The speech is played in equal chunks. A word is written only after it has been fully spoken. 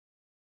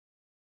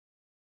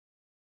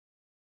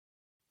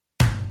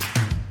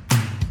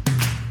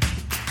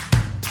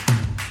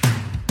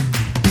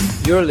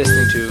You're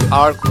listening to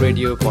ARC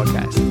Radio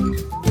Podcast.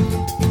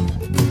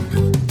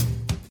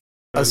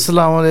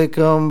 Assalamu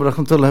alaikum,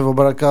 rahmatullahi wa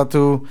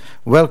barakatuh.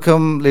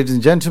 Welcome, ladies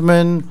and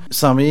gentlemen.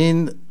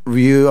 Sameen,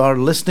 you are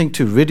listening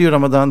to Radio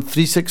Ramadan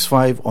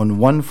 365 on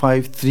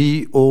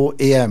 1530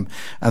 AM.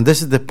 And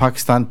this is the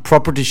Pakistan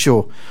Property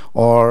Show,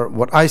 or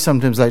what I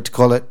sometimes like to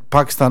call it,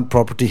 Pakistan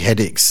Property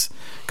Headaches.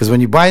 Because when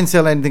you buy and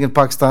sell anything in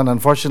Pakistan,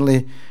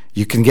 unfortunately,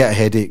 you can get a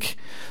headache.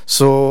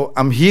 So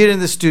I'm here in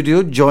the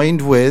studio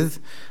joined with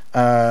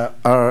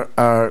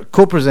our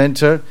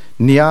co-presenter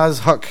Niaz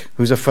Haq,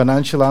 who's a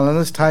financial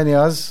analyst. Hi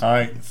Niaz.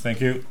 Hi, thank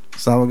you.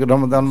 Assalamu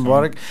Ramadan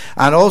Mubarak.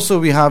 And also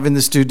we have in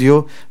the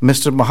studio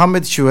Mr.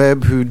 Mohammed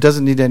Shuaib, who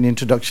doesn't need any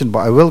introduction, but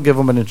I will give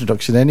him an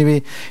introduction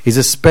anyway. He's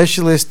a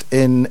specialist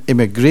in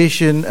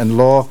immigration and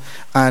law,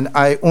 and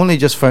I only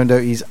just found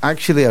out he's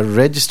actually a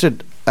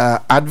registered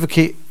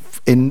advocate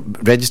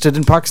registered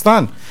in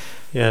Pakistan.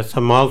 Yes,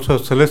 I'm also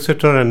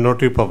solicitor and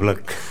notary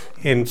public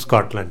in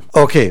Scotland.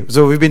 Okay,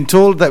 so we've been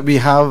told that we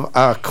have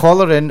a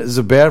caller in,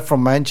 Zubair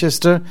from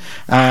Manchester.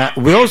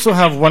 We also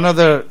have one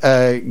other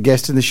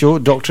guest in the show,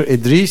 Dr.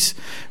 Idris,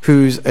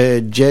 who's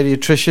a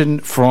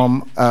geriatrician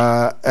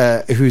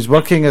who's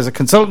working as a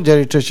consultant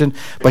geriatrician,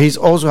 but he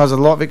also has a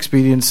lot of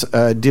experience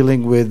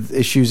dealing with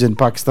issues in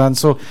Pakistan.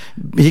 So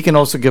he can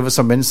also give us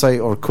some insight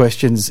or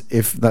questions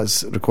if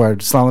that's required.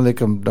 Assalamu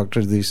alaikum, Dr.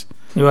 Idris.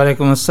 Wa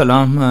alaikum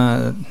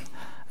assalam.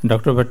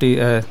 Doctor Bhatti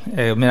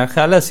ਮੇਰਾ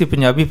ਖਿਆਲ ਹੈ ਅਸੀਂ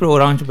Punjabi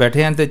programme 'ਚ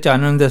ਬੈਠੇ ਹਾਂ ਅਤੇ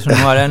ਚਾਨਣ ਦੇ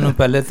ਸੁਣਨ ਵਾਲਿਆਂ ਨੂੰ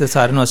ਪਹਿਲੇ ਤਾਂ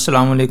ਸਾਰਿਆਂ ਨੂੰ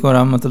ਅਸਲਾਮ ਅਲੈਕੁਮ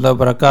ਰਹਿਮਤੁਲਾਹ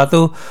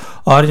ਬਰਕਾਤੁ।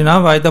 ਔਰ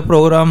ਜਨਾਬ ਅੱਜ ਦਾ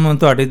ਪ੍ਰੋਗਰਾਮ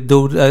ਤੁਹਾਡੀ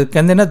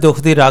ਕਹਿੰਦੇ ਨਾ ਦੁੱਖ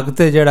ਦੀ ਰਗ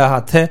 'ਤੇ ਜਿਹੜਾ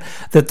ਹੱਥ ਹੈ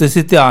ਅਤੇ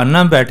ਤੁਸੀਂ ਧਿਆਨ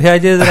ਨਾਲ ਬੈਠਿਆ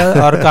ਜੇ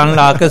ਔਰ ਕੰਨ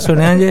ਲਾ ਕੇ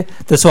ਸੁਣਿਆ ਜੇ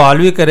ਅਤੇ ਸਵਾਲ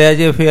ਵੀ ਕਰਿਆ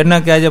ਜੇ, ਫਿਰ ਨਾ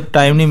ਕਿਹਾ ਜੇ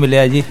ਟਾਈਮ ਨਹੀਂ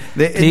ਮਿਲਿਆ ਜੀ।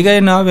 ਠੀਕ ਹੈ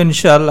ਜਨਾਬ,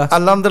 ਇਨਸ਼ਾਅੱਲਾ।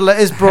 ਅਲਹਮਦੁਲਿਲਾ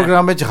ਇਸ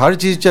ਪ੍ਰੋਗਰਾਮ ਵਿੱਚ ਹਰ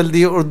ਚੀਜ਼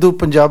ਚੱਲਦੀ ਹੈ, ਉਰਦੂ,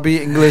 ਪੰਜਾਬੀ,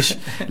 ਇੰਗਲਿਸ਼।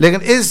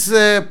 ਲੇਕਿਨ ਇਸ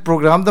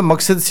ਪ੍ਰੋਗਰਾਮ ਦਾ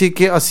ਮਕਸਦ ਸੀ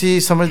ਕਿ ਅਸੀਂ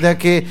ਸਮਝਦੇ ਹਾਂ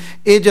ਕਿ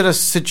ਇਹ ਜਿਹੜਾ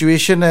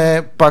ਸਿਚੁਏਸ਼ਨ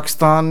ਹੈ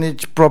ਪਾਕਿਸਤਾਨ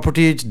ਵਿੱਚ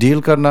ਪ੍ਰੋਪਰਟੀ ਵਿੱਚ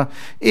ਡੀਲ ਕਰਨਾ,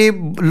 ਇਹ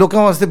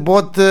ਲੋਕਾਂ ਵਾਸਤੇ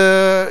ਬਹੁਤ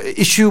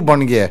ਇਸ਼ੂ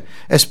ਬਣ ਗਿਆ ਹੈ,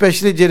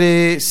 ਐਸਪੈਸ਼ਲੀ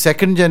ਜਿਹੜੇ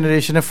ਸੈਕੰਡ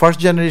ਜਨਰੇਸ਼ਨ ਹੈ। ਫਸਟ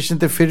ਜਨਰੇਸ਼ਨ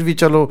ਤੇ ਫਿਰ ਵੀ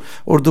ਚਲੋ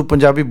ਉਰਦੂ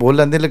ਪੰਜਾਬੀ ਬੋਲ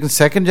ਲੈਂਦੇ, ਲੇਕਿਨ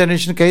ਸੈਕੰਡ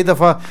ਜਨਰੇਸ਼ਨ ਕਈ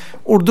ਦਫਾ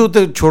ਉਰਦੂ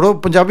ਤੇ ਛੋੜੋ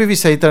ਪੰਜਾਬੀ ਵੀ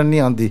ਸਹੀ ਤਰ੍ਹਾਂ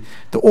ਨਹੀਂ ਆਉਂਦੀ,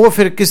 ਤੇ ਉਹ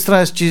ਫਿਰ ਕਿਸ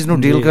ਤਰ੍ਹਾਂ ਇਸ ਚੀਜ਼ ਨੂੰ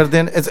ਡੀਲ ਕਰਦੇ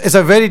ਹਨ। It's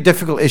a very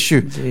difficult issue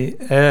ਜੀ।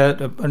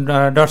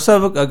 ਡਾਕਟਰ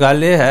ਸਾਹਿਬ,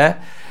 ਗੱਲ ਇਹ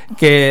ਹੈ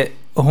ਕਿ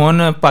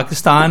ਹੁਣ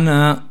ਪਾਕਿਸਤਾਨ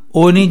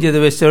ਉਹ ਨਹੀਂ ਜਿਹਦੇ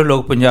ਵਿੱਚ ਸਿਰਫ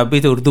ਲੋਕ ਪੰਜਾਬੀ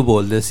ਅਤੇ ਉਰਦੂ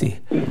ਬੋਲਦੇ ਸੀ।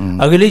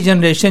 ਅਗਲੀ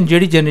ਜਨਰੇਸ਼ਨ,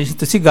 ਜਿਹੜੀ ਜਨਰੇਸ਼ਨ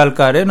ਤੁਸੀਂ ਗੱਲ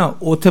ਕਰ ਰਹੇ ਹੋ ਨਾ,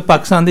 ਉੱਥੇ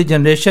ਪਾਕਿਸਤਾਨ ਦੀ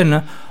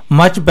ਜਨਰੇਸ਼ਨ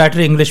ਮੱਚ ਬੈਟਰ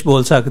ਇੰਗਲਿਸ਼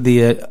ਬੋਲ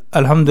ਸਕਦੀ ਹੈ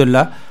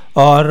ਅਲਹਮਦੁਲਿਲਾ,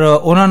 ਔਰ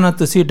ਉਹਨਾਂ ਨਾਲ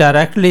ਤੁਸੀਂ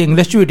ਡਾਇਰੈਕਟਲੀ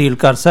ਇੰਗਲਿਸ਼ 'ਚ ਵੀ ਡੀਲ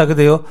ਕਰ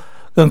ਸਕਦੇ ਹੋ,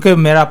 ਕਿਉਂਕਿ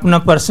ਮੇਰਾ ਆਪਣਾ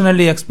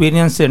ਪਰਸਨਲੀ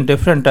ਐਕਸਪੀਰੀਅੰਸ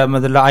ਡਿਫਰੈਂਟ ਹੈ।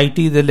 ਮਤਲਬ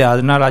IT ਦੇ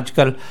ਲਿਹਾਜ਼ ਨਾਲ ਅੱਜ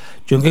ਕੱਲ੍ਹ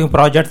ਚੂੰਕਿ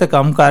ਪ੍ਰੋਜੈਕਟ 'ਤੇ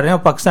ਕੰਮ ਕਰ ਰਹੇ ਹੋ,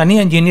 ਪਾਕਿਸਤਾਨੀ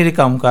ਇੰਜੀਨੀਅਰ ਹੀ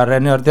ਕੰਮ ਕਰ ਰਹੇ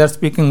ਨੇ, ਔਰ they are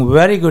speaking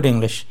very good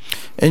English.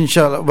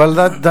 Inshallah. Well,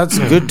 that's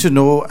good to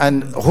know,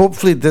 and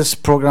hopefully this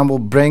program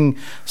will bring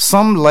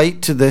some light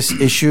to this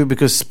issue,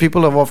 because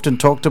people have often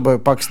talked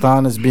about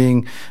Pakistan as being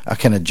a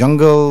kind of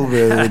jungle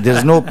where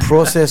there's no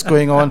process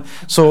going on.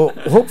 So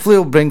hopefully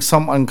it will bring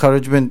some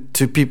encouragement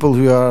to people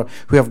who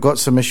have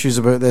got some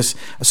issues about this.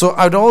 So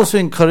I'd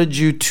also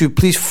encourage you to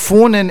please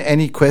phone in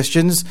any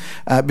questions,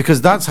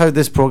 because that's how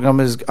this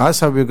program is.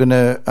 That's how we're going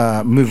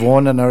to move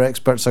on, and our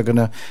experts are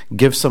going to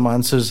give some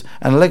answers.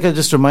 And like I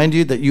just remind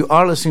you that you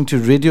are listening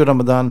to Radio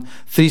Ramadan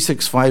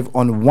 365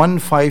 on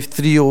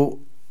 1530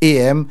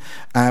 AM.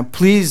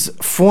 Please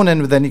phone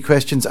in with any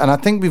questions, and I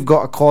think we've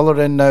got a caller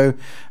in now.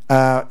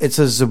 It's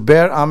a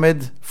Zubair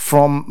Ahmed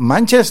from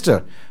Manchester.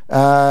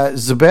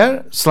 Zubair,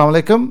 assalamu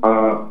alaikum.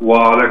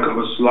 Wa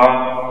alaikum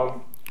assalam.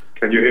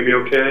 Can you hear me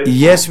okay?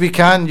 Yes, we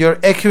can. You're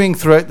echoing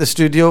throughout the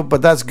studio,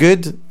 but that's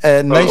good.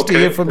 Nice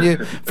to hear from you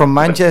from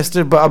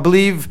Manchester. But I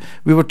believe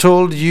we were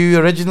told you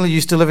originally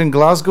used to live in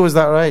Glasgow. Is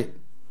that right?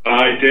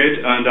 I did,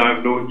 and I've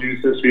known you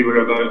since we were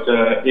about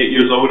 8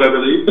 years old, I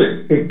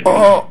believe.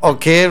 Oh,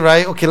 okay,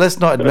 right. Okay, let's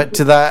not admit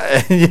to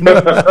that.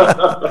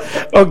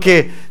 Okay,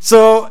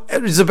 so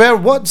Zubair,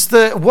 what's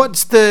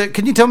the?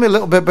 Can you tell me a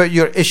little bit about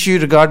your issue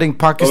regarding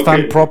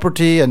Pakistan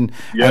property and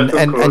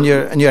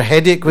your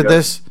headache with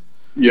this?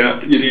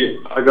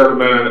 अगर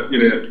मैं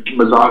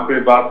मजाक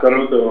में बात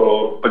करूं तो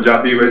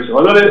पंजाबी में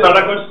उन्होंने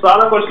सारा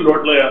कुछ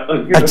लौट लिया।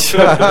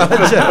 अच्छा।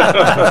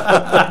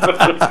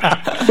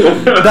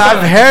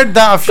 I've heard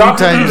that a few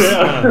times.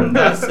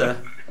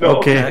 No,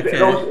 okay.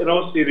 In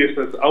all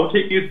seriousness, I'll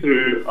take you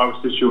through our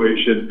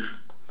situation,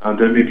 and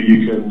then maybe you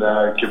can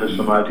give us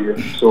some idea.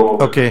 So,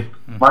 okay,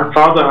 my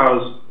father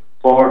has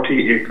 40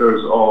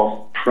 acres of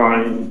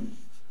prime.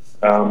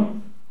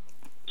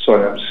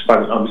 Sorry,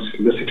 I'm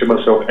listening to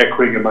myself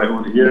echoing in my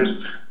own ears.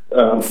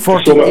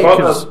 So my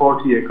father has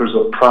 40 acres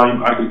of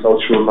prime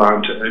agricultural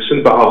land. It's in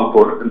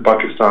Bahawalpur in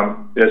Pakistan.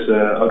 It's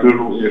a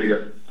rural area.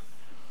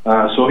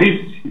 So he,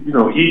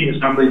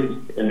 his family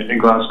in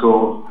Glasgow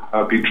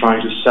have been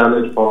trying to sell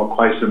it for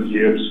quite some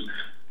years.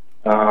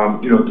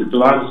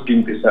 The land has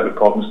been beset with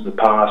problems in the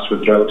past,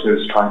 with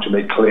relatives trying to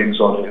make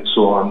claims on it and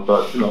so on.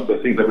 But they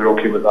think that we're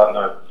okay with that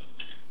now.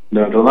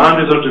 Now, the land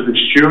is under the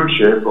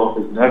stewardship of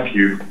his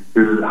nephew,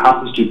 who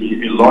happens to be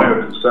a lawyer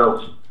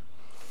himself.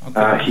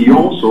 Okay. He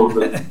also,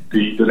 the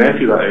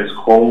nephew that is,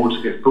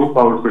 holds a full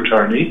power of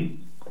attorney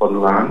for the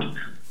land,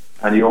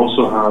 and he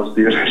also has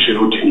the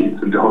original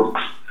deeds and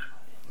dogs.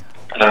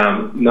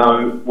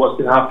 Now, what's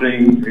been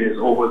happening is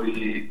over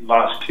the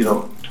last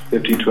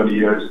 15, 20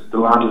 years, the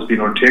land has been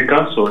on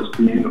Teka, so it's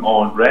been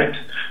on rent,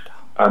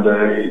 and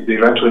the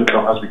rental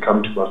income has been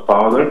coming to my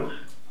father.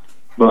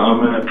 But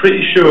I'm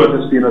pretty sure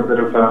there's been a bit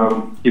of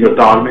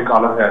dharmic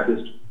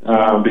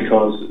alaha,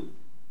 because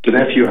the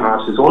nephew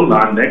has his own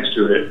land next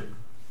to it,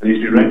 and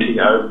he's been renting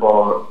out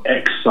for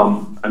X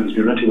sum, and he's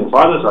been renting the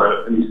father's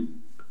out, and he's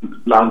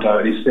land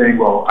out, and he's saying,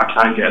 well, I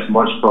can't get as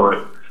much for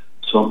it.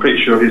 So I'm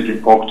pretty sure he's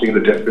been pocketing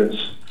the difference.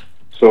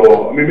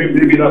 So, I mean,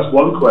 maybe that's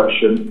one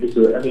question. Is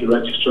there any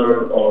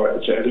register, or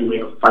is there any way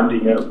of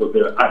finding out what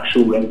the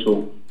actual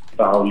rental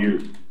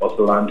value of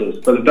the land is?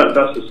 But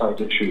that's a side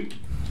issue.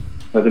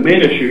 Now, the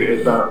main issue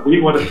is that we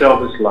want to sell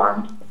this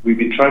land. We've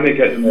been trying to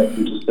get the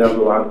nephew to sell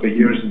the land for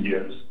years and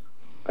years.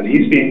 And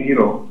he's been,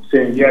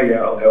 saying,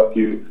 yeah, I'll help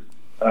you.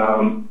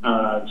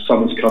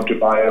 Someone's come to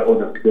buy it,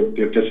 or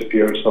they've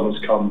disappeared. Someone's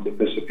come, they've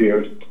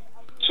disappeared.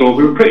 So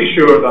we were pretty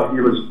sure that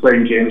he was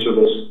playing games with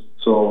us.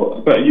 So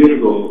about a year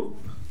ago,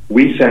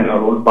 we sent our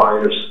own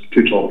buyers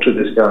to talk to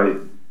this guy.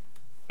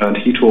 And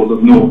he told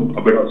them, no,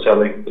 we're not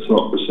selling. It's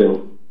not for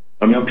sale.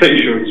 I mean, I'm pretty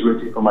sure he's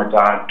waiting for my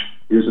dad.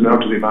 He was an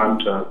elderly man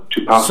to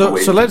pass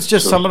away. So let's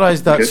just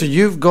summarize that. Okay. So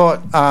you've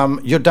got,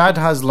 your dad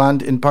has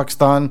land in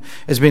Pakistan.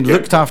 It's been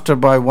looked after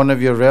by one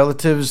of your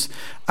relatives,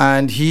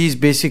 and he's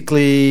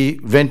basically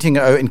renting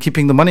it out and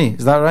keeping the money.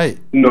 Is that right?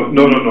 No.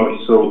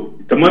 So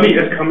the money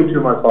is coming to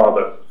my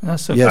father.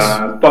 That's okay.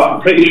 Yes. But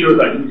I'm pretty sure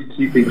that he's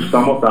keeping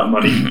some of that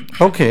money.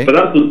 Okay. But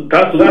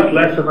that's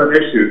less of an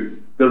issue.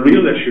 The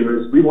real issue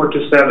is we want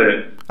to sell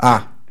it.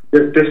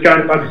 This guy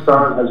in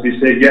Pakistan has been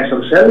saying, yes,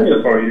 I'm selling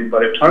it for you,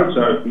 but it turns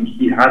out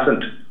he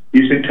hasn't.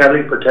 He's been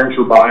telling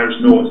potential buyers,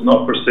 no, it's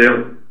not for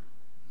sale.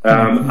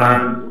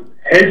 And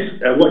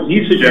what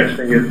he's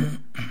suggesting is,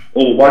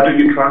 why don't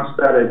you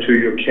transfer it to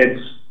your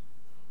kids?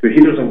 But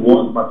he doesn't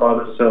want my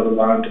father to sell the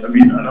land. I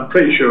mean, and I'm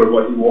pretty sure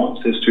what he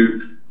wants is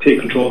to take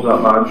control of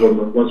that land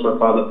once my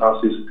father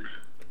passes.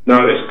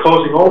 Now, it's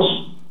causing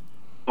all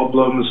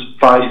problems,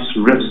 fights,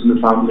 rifts in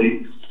the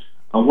family.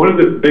 And one of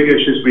the big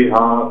issues we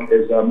have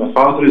is that my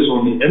father is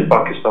only in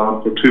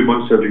Pakistan for 2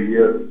 months every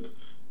year.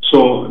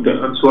 So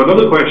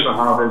another question I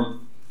have is,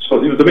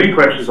 the main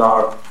questions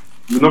are,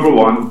 number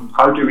one,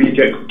 how do we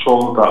get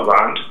control of that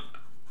land?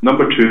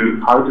 Number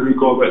two, how do we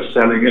go about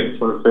selling it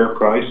for a fair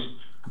price?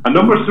 And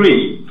number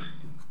three,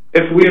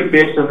 if we are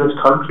based in this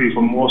country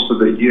for most of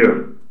the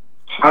year,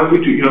 how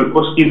would if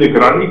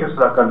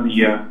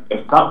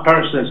that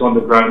person is on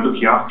the ground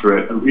looking after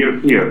it and we are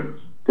here,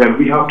 then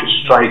we have to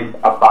strike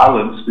a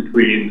balance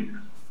between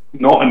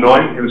not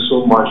annoying him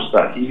so much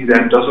that he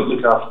then doesn't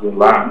look after the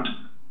land,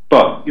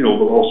 but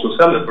will also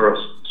sell it for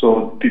us.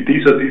 So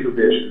these are the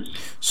issues.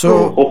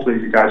 So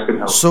hopefully you guys can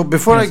help. So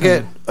before I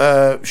get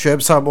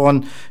Shoaib Saab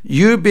on,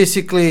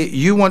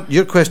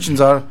 your questions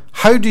are: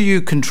 how do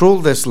you control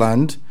this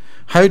land?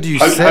 How do you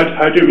how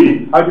do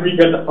we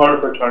get the power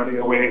of attorney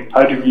away?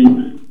 How do we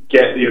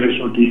get the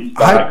original deeds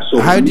back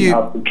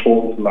have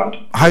control of the land?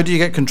 How do you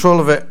get control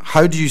of it?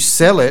 How do you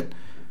sell it?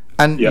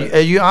 And are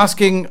you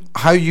asking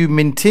how you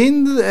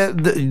maintain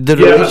the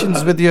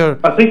relations with your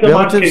I think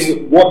relatives? I'm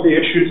asking what the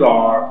issues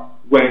are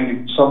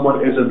when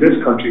someone is in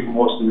this country for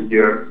most of the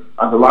year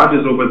and the land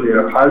is over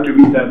there. How do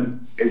we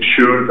then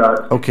ensure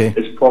that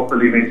it's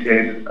properly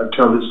maintained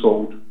until it's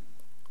sold?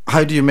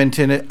 How do you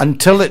maintain it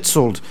until it's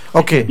sold?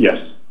 Okay.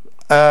 Yes.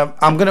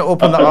 I'm going to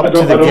open that up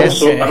to the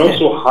guests. And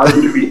also, how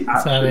do we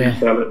actually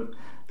sell it?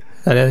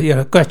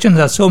 Your questions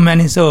are so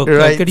many, so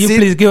could you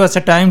please give us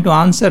a time to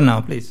answer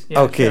now, please?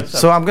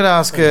 So I'm going to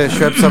ask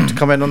Shoaib Saab to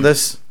come in on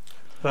this.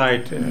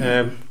 Right.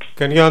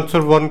 Can you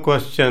answer one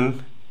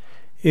question?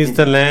 Is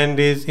the land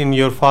in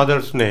your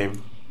father's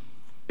name?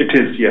 It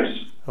is, yes.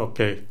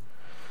 Okay.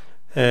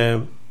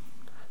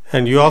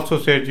 And you also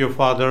said your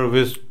father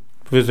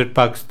visit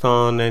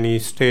Pakistan and he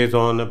stays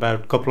on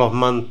about a couple of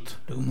months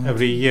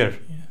every year.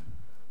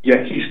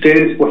 Yeah, he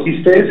stays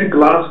in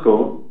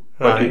Glasgow.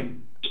 Right.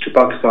 To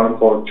Pakistan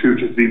for 2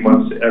 to 3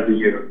 months every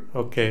year.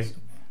 Okay.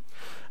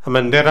 I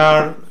mean, there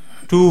are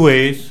two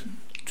ways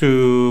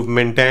to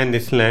maintain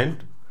this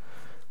land.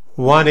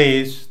 One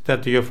is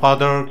that your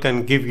father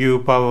can give you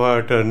power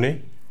of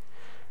attorney,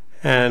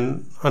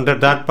 and under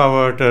that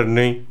power of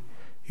attorney,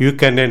 you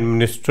can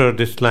administer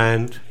this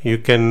land. You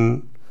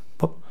can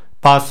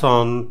pass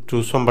on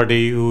to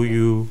somebody who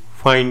you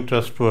find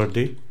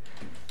trustworthy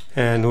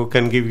and who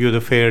can give you the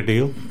fair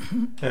deal.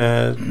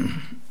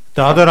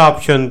 The other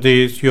option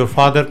is your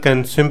father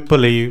can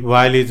simply,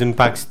 while he's in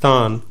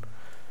Pakistan,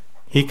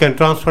 he can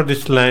transfer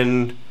this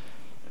land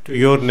to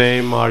your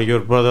name or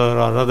your brother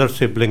or other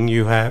sibling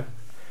you have.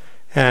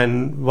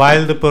 And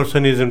while the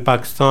person is in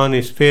Pakistan,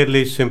 it's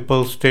fairly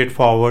simple,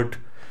 straightforward.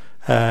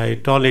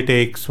 It only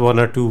takes 1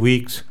 or 2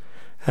 weeks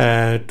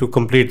to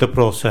complete the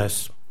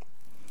process.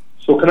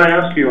 So can I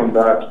ask you on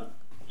that,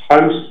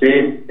 how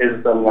safe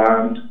is the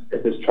land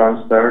if it's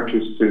transferred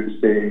to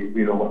say,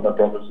 one of my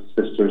brothers and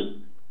sisters?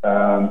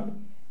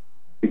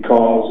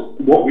 Because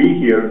what we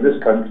hear in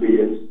this country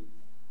is,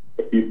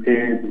 if you pay,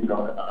 an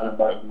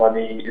amount of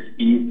money, it's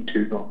easy to,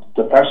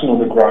 the person on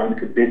the ground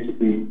could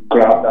basically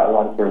grab that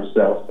land for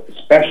himself,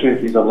 especially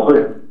if he's a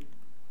lawyer.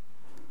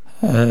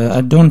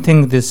 I don't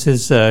think this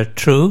is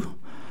true,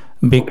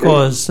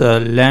 because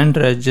land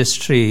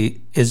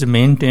registry is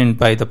maintained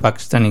by the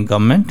Pakistani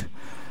government.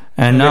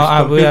 And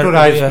now we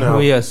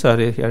are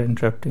sorry, you're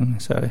interrupting me,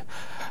 sorry.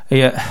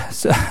 Yeah.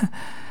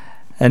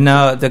 And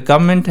now the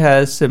government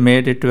has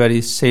made it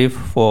very safe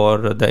for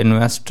the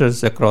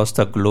investors across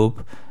the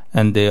globe,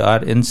 and they are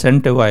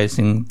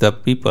incentivizing the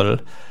people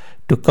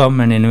to come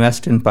and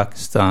invest in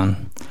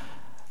Pakistan.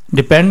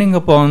 Depending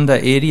upon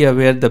the area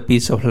where the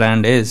piece of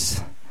land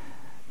is,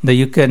 that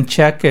you can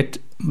check it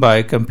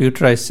by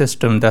computerized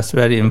system. That's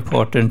very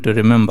important to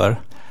remember.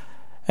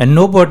 And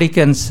nobody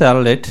can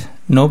sell it,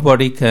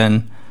 nobody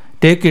can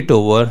take it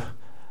over,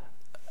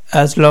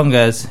 as long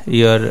as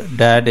your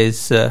dad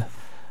is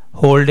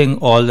holding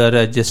all the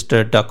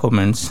registered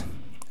documents.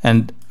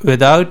 And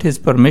without his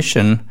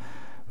permission,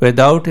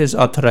 without his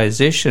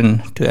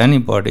authorization to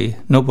anybody,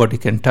 nobody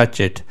can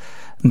touch it.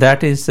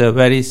 That is a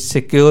very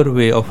secure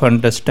way of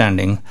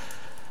understanding.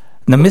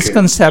 The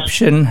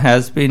misconception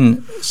has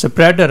been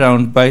spread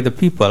around by the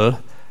people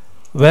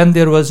when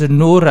there was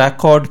no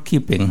record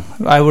keeping.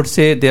 I would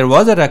say there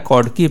was a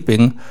record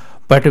keeping,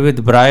 but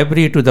with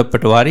bribery to the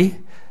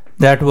Patwari,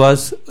 that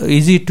was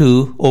easy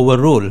to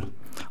overrule.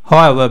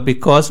 However,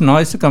 because now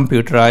it's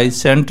computerized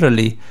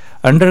centrally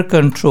under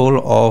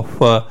control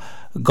of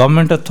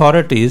government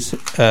authorities,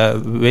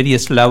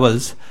 various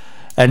levels,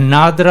 and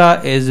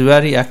NADRA is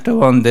very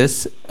active on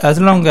this. As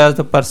long as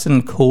the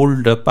person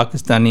hold a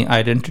Pakistani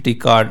identity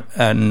card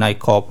and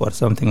NICOP or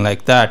something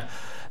like that,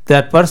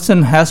 that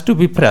person has to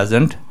be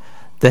present,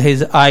 that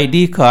his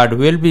ID card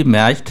will be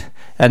matched,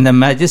 and the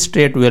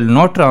magistrate will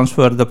not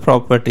transfer the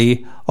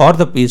property or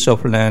the piece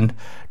of land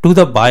to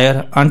the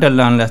buyer until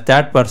unless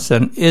that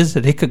person is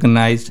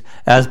recognized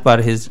as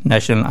per his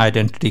national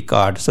identity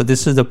card. So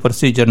this is the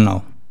procedure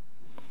now.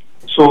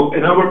 So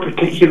in our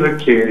particular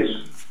case,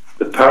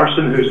 the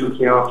person who's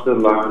looking after the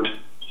land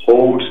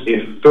holds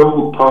a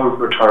full power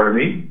of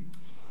attorney,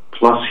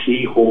 plus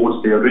he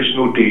holds the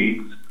original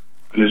deeds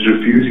and is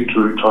refusing to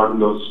return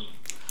those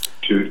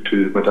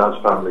to my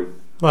dad's family.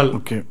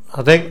 Well,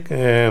 I think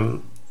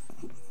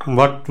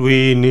what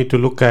we need to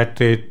look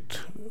at it,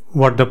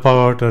 what the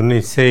power of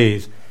attorney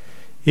says.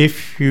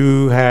 If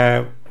you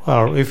have,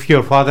 or if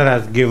your father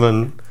has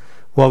given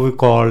what we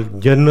call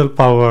general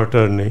power of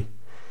attorney.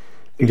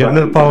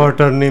 General power of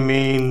attorney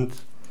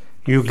means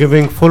you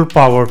giving full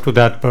power to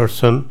that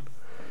person.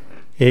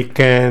 He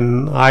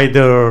can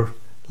either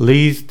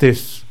lease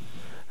this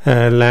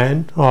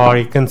land, or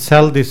he can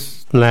sell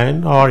this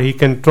land, or he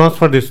can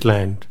transfer this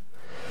land.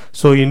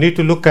 So you need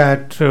to look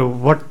at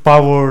what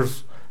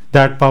powers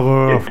that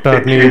power of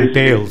attorney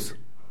entails.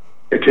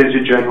 It is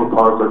a general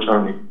power of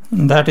attorney.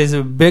 That is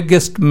the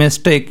biggest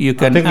mistake you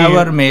can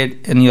ever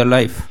made in your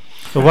life.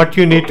 So what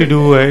you need to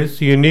do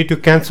is you need to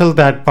cancel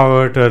that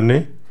power of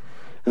attorney,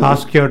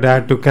 ask your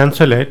dad to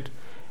cancel it,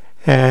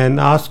 and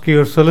ask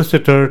your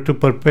solicitor to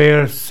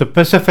prepare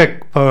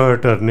specific power of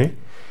attorney,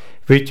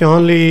 which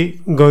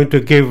only going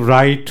to give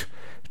right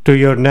to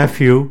your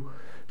nephew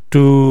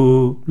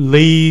to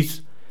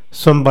lease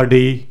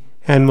somebody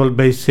annual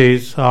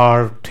basis,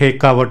 or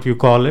take what you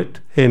call it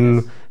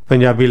in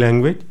Punjabi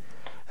language.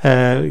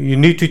 You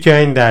need to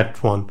change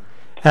that one.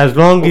 As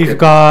long as he's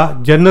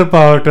got general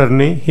power of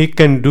attorney, he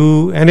can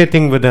do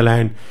anything with the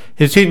land.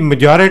 You see,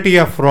 majority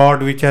of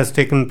fraud which has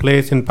taken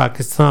place in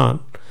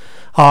Pakistan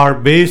are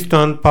based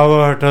on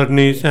power of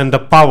attorneys and the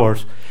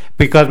powers,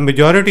 because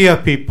majority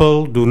of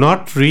people do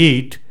not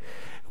read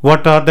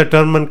what are the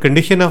term and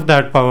condition of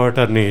that power of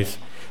attorneys.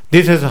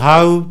 This is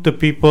how the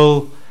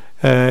people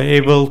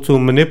able to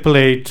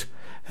manipulate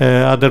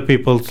other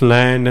people's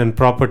land and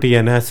property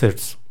and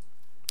assets.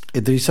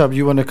 Idris Saab,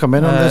 you want to come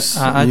in on this?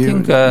 I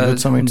think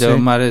जो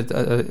हमारे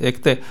एक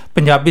तो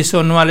पंजाबी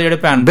सुनने वाले ਜਿਹੜੇ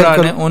ਭੈਣ ਭਰਾ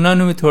ਨੇ ਉਹਨਾਂ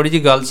ਨੂੰ ਵੀ ਥੋੜੀ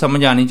ਜਿਹੀ ਗੱਲ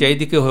ਸਮਝ ਆਣੀ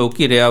ਚਾਹੀਦੀ ਕਿ ਹੋ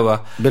ਕੀ ਰਿਹਾ ਵਾ।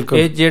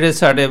 ਇਹ ਜਿਹੜੇ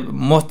ਸਾਡੇ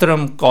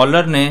ਮੁਹਤਰਮ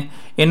ਕਾਲਰ ਨੇ,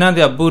 ਇਹਨਾਂ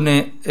ਦੇ ਅੱਬੂ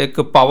ਨੇ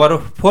ਇੱਕ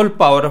ਫੁੱਲ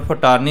ਪਾਵਰ ਆਫ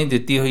ਅਟਾਰਨੀ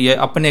ਦਿੱਤੀ ਹੋਈ ਹੈ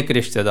ਆਪਣੇ ਇੱਕ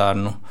ਰਿਸ਼ਤੇਦਾਰ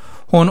ਨੂੰ।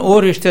 ਹੁਣ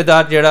ਉਹ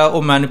ਰਿਸ਼ਤੇਦਾਰ ਜਿਹੜਾ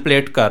ਉਹ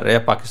ਮੈਨੀਪੂਲੇਟ ਕਰ ਰਿਹਾ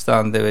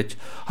ਪਾਕਿਸਤਾਨ ਦੇ ਵਿੱਚ,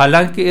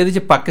 ਹਾਲਾਂਕਿ ਇਹਦੇ 'ਚ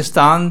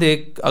ਪਾਕਿਸਤਾਨ ਦੇ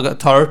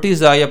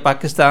ਅਥਾਰਟੀਜ਼ ਦਾ ਜਾਂ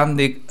ਪਾਕਿਸਤਾਨ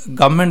ਦੀ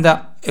ਗਵਰਨਮੈਂਟ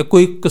ਦਾ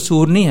ਕੋਈ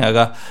ਕਸੂਰ ਨਹੀਂ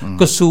ਹੈਗਾ।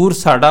 ਕਸੂਰ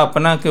ਸਾਡਾ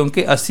ਆਪਣਾ,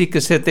 ਕਿਉਂਕਿ ਅਸੀਂ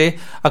ਕਿਸੇ ਤੇ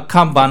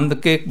ਅੱਖਾਂ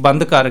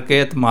ਬੰਦ ਕਰਕੇ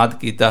ਇਤਮਾਦ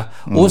ਕੀਤਾ।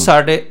 ਉਹ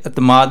ਸਾਡੇ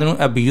ਇਤਮਾਦ ਨੂੰ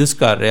ਅਬਿਊਜ਼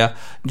ਕਰ ਰਿਹਾ।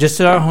 ਜਿਸ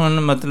ਤਰ੍ਹਾਂ ਹੁਣ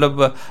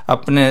ਮਤਲਬ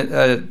ਆਪਣੇ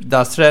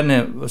ਦੱਸ ਰਹੇ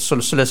ਨੇ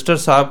ਸੋਲਿਸਿਟਰ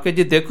ਸਾਹਿਬ ਕਿ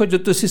ਜੀ ਦੇਖੋ, ਜੋ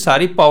ਤੁਸੀਂ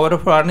ਸਾਰੀ ਪਾਵਰ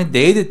ਆਫ ਅਟਾਰਨੀ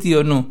ਦੇ ਹੀ ਦਿੱਤੀ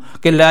ਉਹਨੂੰ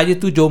ਕਿ ਲੈ ਜੀ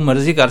ਤੂੰ ਜੋ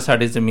ਮਰਜ਼ੀ ਕਰ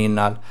ਸਾਡੀ ਜ਼ਮੀਨ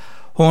ਨਾਲ,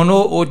 ਹੁਣ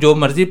ਉਹ ਜੋ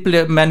ਮਰਜ਼ੀ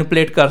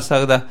ਮੈਨੀਪੂਲੇਟ ਕਰ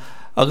ਸਕਦਾ।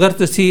 ਅਗਰ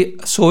ਤੁਸੀਂ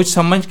ਸੋਚ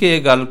ਸਮਝ ਕੇ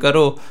ਇਹ ਗੱਲ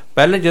ਕਰੋ,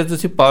 ਪਹਿਲੇ ਜਦੋਂ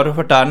ਤੁਸੀਂ ਪਾਵਰ ਆਫ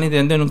ਅਟਾਰਨੀ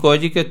ਦਿੰਦੇ ਉਹਨੂੰ ਕਹੋ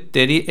ਜੀ ਕਿ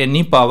ਤੇਰੀ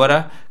ਇੰਨੀ ਪਾਵਰ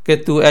ਆ ਕਿ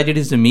ਤੂੰ ਇਹ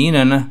ਜਿਹੜੀ ਜ਼ਮੀਨ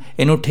ਹੈ ਨਾ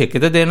ਇਹਨੂੰ ਠੇਕੇ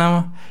 'ਤੇ ਦੇਣਾ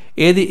ਵਾ,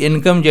 ਇਹਦੀ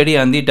ਇਨਕਮ ਜਿਹੜੀ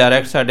ਆਉਂਦੀ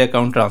ਡਾਇਰੈਕਟ ਸਾਡੇ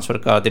ਅਕਾਊਂਟ ਟਰਾਂਸਫਰ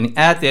ਕਰ ਦੇਣੀ,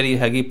 ਇਹ ਤੇਰੀ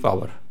ਹੈਗੀ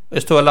ਪਾਵਰ।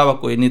 ਇਸ ਤੋਂ ਇਲਾਵਾ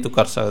ਕੋਈ ਨਹੀਂ ਤੂੰ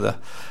ਕਰ ਸਕਦਾ।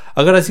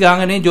 ਅਗਰ ਅਸੀਂ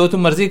ਕਹਾਂਗੇ ਨਹੀਂ ਜੋ ਤੂੰ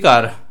ਮਰਜ਼ੀ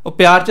ਕਰ, ਉਹ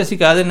ਪਿਆਰ 'ਚ ਅਸੀਂ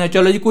ਕਹਿ ਦਿੰਦੇ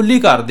ਚਲੋ ਜੀ ਕੁੱਲੀ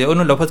ਕਰ ਦਿਓ,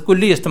 ਉਹਨੂੰ ਲਫ਼ਜ਼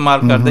ਕੁੱਲੀ ਇਸਤੇਮਾਲ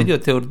ਕਰਦੇ ਜੀ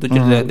ਉੱਥੇ ਉਰਦੂ 'ਚ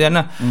ਲਿਖਦੇ ਆ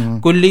ਨਾ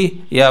ਕੁੱਲੀ,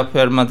 ਜਾਂ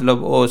ਫਿਰ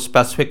ਮਤਲਬ ਉਹ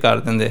ਸਪੈਸੀਫਿਕ ਕਰ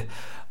ਦਿੰਦੇ।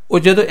 ਉਹ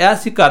ਜਦੋਂ ਇਹ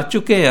ਅਸੀਂ ਕਰ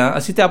ਚੁੱਕੇ ਹਾਂ,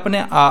 ਅਸੀਂ ਤਾਂ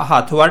ਆਪਣੇ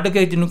ਹੱਥ ਵੱਢ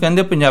ਕੇ ਜਿਹਨੂੰ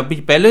ਕਹਿੰਦੇ ਪੰਜਾਬੀ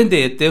 'ਚ ਪਹਿਲਾਂ ਹੀ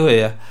ਦੇ ਦਿੱਤੇ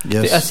ਹੋਏ ਆ,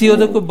 ਅਤੇ ਅਸੀਂ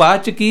ਉਹਦੇ ਕੋਲ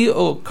ਬਾਅਦ 'ਚ ਕੀ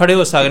ਉਹ ਖੜੇ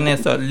ਹੋ ਸਕਦੇ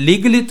ਹਾਂ।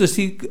 ਲੀਗਲੀ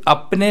ਤੁਸੀਂ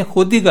ਆਪਣੇ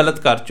ਖੁਦ ਹੀ ਗਲਤ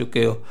ਕਰ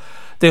ਚੁੱਕੇ ਹੋ।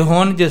 ਅਤੇ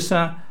ਹੁਣ ਜਿਸ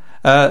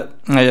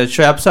ਤਰ੍ਹਾਂ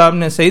ਸ਼ੁਐਬ ਸਾਹਿਬ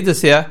ਨੇ ਸਹੀ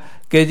ਦੱਸਿਆ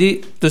ਕਿ ਜੀ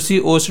ਤੁਸੀਂ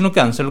ਉਸ ਨੂੰ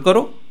ਕੈਂਸਲ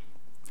ਕਰੋ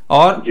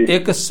ਔਰ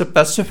ਇੱਕ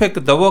ਸਪੈਸੀਫਿਕ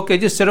ਦਵੋ ਕਿ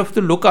ਜੀ ਸਿਰਫ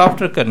ਤੂੰ ਲੁੱਕ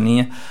ਆਫਟਰ ਕਰਨੀ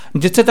ਹੈ।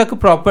 ਜਿੱਥੇ ਤੱਕ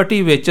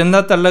ਪ੍ਰੋਪਰਟੀ ਵੇਚਣ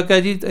ਦਾ ਤਲਕ ਹੈ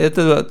ਜੀ, ਇਹ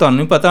ਤਾਂ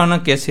ਤੁਹਾਨੂੰ ਪਤਾ ਹੋਣਾ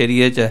ਕਿਸ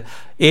ਏਰੀਏ 'ਚ ਹੈ।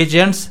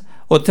 ਏਜੰਟਸ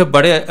ਉੱਥੇ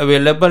ਬੜੇ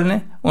ਅਵੇਲੇਬਲ ਨੇ,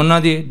 ਉਹਨਾਂ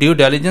ਦੀ ਡਿਊ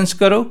ਡੈਲੀਜੈਂਸ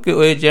ਕਰੋ ਕਿ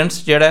ਉਹ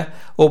ਏਜੰਟਸ ਜਿਹੜਾ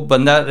ਉਹ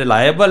ਬੰਦਾ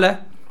ਰਿਲਾਇਬਲ ਹੈ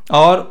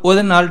ਔਰ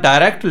ਉਹਦੇ ਨਾਲ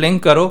ਡਾਇਰੈਕਟ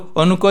ਲਿੰਕ ਕਰੋ।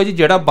 ਉਹਨੂੰ ਕਹੋ ਜੀ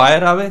ਜਿਹੜਾ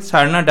ਬਾਇਰ ਆਵੇ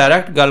ਸਾਡੇ ਨਾਲ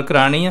ਡਾਇਰੈਕਟ ਗੱਲ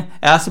ਕਰਾਉਣੀ ਹੈ,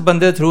 ਇਸ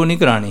ਬੰਦੇ ਥਰੂ ਨਹੀਂ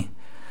ਕਰਾਉਣੀ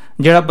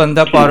ਜਿਹੜਾ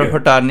ਬੰਦਾ ਪਾਵਰ ਆਫ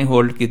ਅਟਾਰਨੀ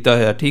ਹੋਲਡ ਕੀਤਾ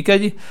ਹੋਇਆ, ਠੀਕ ਹੈ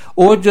ਜੀ।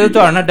 ਉਹ ਜਦੋਂ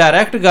ਤੁਹਾਡੇ ਨਾਲ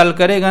ਡਾਇਰੈਕਟ ਗੱਲ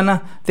ਕਰੇਗਾ ਨਾ,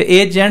 ਤੇ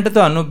ਏਜੰਟ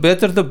ਤੁਹਾਨੂੰ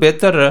ਬਿਹਤਰ ਤੋਂ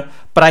ਬਿਹਤਰ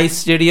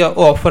ਪ੍ਰਾਈਸ ਜਿਹੜੀ ਆ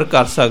ਉਹ ਆਫਰ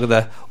ਕਰ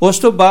ਸਕਦਾ। ਉਸ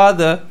ਤੋਂ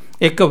ਬਾਅਦ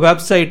ਇੱਕ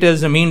ਵੈਬਸਾਈਟ ਹੈ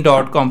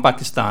ਜ਼ਮੀਨ.com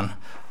ਪਾਕਿਸਤਾਨ,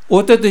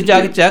 ਉਹ 'ਤੇ ਤੁਸੀਂ ਜਾ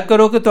ਕੇ ਚੈੱਕ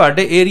ਕਰੋ ਕਿ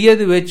ਤੁਹਾਡੇ ਏਰੀਆ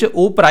ਦੇ ਵਿੱਚ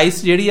ਉਹ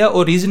ਪ੍ਰਾਈਸ ਜਿਹੜੀ ਆ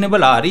ਉਹ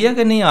ਰੀਜ਼ਨੇਬਲ ਆ ਰਹੀ ਹੈ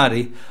ਕਿ ਨਹੀਂ ਆ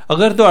ਰਹੀ।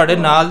 ਅਗਰ ਤੁਹਾਡੇ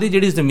ਨਾਲ ਦੀ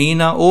ਜਿਹੜੀ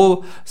ਜ਼ਮੀਨ ਆ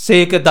ਉਹ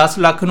ਸੇ ਕਿ 10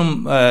 ਲੱਖ ਨੂੰ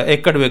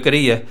ਏਕੜ ਵਿਕ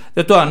ਰਹੀ ਹੈ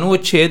ਅਤੇ ਤੁਹਾਨੂੰ ਉਹ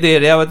 6 ਦੇ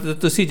ਰਿਹਾ ਵਾ, ਅਤੇ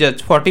ਤੁਸੀਂ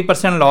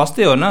 40% ਲਾਸ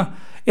 'ਤੇ ਹੋ ਨਾ।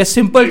 ਇਹ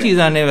ਸਿੰਪਲ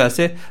ਚੀਜ਼ਾਂ ਨੇ।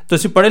 ਵੈਸੇ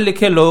ਤੁਸੀਂ ਪੜ੍ਹੇ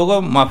ਲਿਖੇ ਲੋਕ ਹੋ,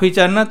 ਮਾਫੀ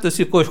ਚਾਹੁੰਦਾ,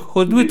 ਤੁਸੀਂ ਕੁਛ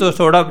ਖੁਦ ਵੀ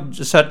ਥੋੜ੍ਹਾ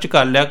ਸਰਚ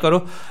ਕਰ ਲਿਆ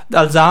ਕਰੋ।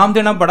 ਇਲਜ਼ਾਮ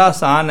ਦੇਣਾ ਬੜਾ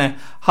ਆਸਾਨ ਹੈ,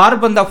 ਹਰ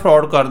ਬੰਦਾ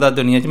ਫਰਾਡ ਕਰਦਾ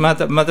ਦੁਨੀਆ 'ਚ। ਮੈਂ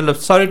ਮਤਲਬ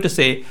ਸੌਰੀ ਟੂ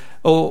ਸੇ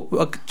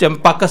ਉਹ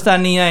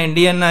ਪਾਕਿਸਤਾਨੀ ਆ,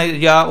 ਇੰਡੀਅਨ ਆ,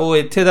 ਜਾਂ ਉਹ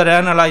ਇੱਥੇ ਦਾ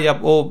ਰਹਿਣ ਵਾਲਾ, ਜਾਂ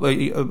ਉਹ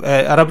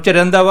ਅਰਬ 'ਚ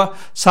ਰਹਿੰਦਾ ਵਾ,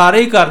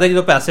 ਸਾਰੇ ਹੀ ਕਰਦੇ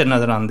ਜਦੋਂ ਪੈਸੇ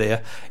ਨਜ਼ਰ ਆਉਂਦੇ ਆ।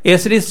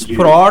 ਇਸ ਲਈ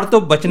ਫਰਾਡ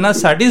ਤੋਂ ਬਚਣਾ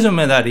ਸਾਡੀ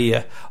ਜ਼ਿੰਮੇਦਾਰੀ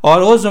ਹੈ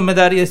ਔਰ ਉਹ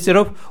ਜ਼ਿੰਮੇਦਾਰੀ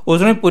ਸਿਰਫ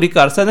ਉਸ ਨੂੰ ਪੂਰੀ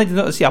ਕਰ ਸਕਦੇ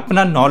ਜਦੋਂ ਅਸੀਂ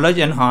ਆਪਣਾ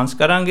ਨੌਲੇਜ ਐਨਹਾਂਸ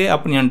ਕਰਾਂਗੇ,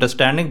 ਆਪਣੀ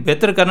ਅੰਡਰਸਟੈਂਡਿੰਗ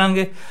ਬਿਹਤਰ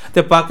ਕਰਾਂਗੇ।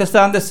 ਅਤੇ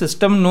ਪਾਕਿਸਤਾਨ ਦੇ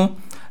ਸਿਸਟਮ ਨੂੰ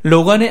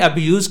ਲੋਕਾਂ ਨੇ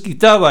ਅਬਿਊਜ਼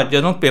ਕੀਤਾ ਵਾ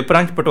ਜਦੋਂ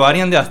ਪੇਪਰਾਂ 'ਚ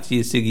ਪਟਵਾਰੀਆਂ ਦੇ ਹੱਥ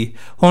ਚੀਜ਼ ਸੀਗੀ।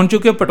 ਹੁਣ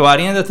ਚੁੱਕਿ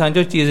ਪਟਵਾਰੀਆਂ ਦੇ ਹੱਥਾਂ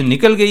 'ਚੋਂ ਚੀਜ਼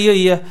ਨਿਕਲ ਗਈ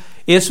ਹੋਈ ਹੈ,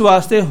 ਇਸ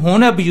ਵਾਸਤੇ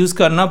ਹੁਣ ਅਬਿਊਜ਼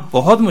ਕਰਨਾ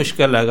ਬਹੁਤ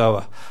ਮੁਸ਼ਕਿਲ ਹੈਗਾ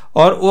ਵਾ।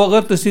 ਔਰ ਉਹ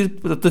ਅਗਰ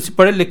ਤੁਸੀਂ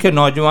ਪੜ੍ਹੇ ਲਿਖੇ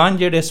ਨੌਜਵਾਨ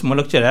ਜਿਹੜੇ ਇਸ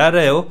ਮੁਲਕ 'ਚ ਰਹਿ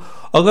ਰਹੇ ਹੋ,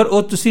 ਅਗਰ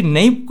ਉਹ ਤੁਸੀਂ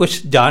ਨਹੀਂ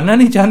ਕੁਛ ਜਾਣਨਾ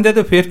ਨਹੀਂ ਚਾਹੁੰਦੇ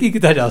ਤਾਂ ਫਿਰ ਕੀ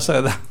ਕੀਤਾ ਜਾ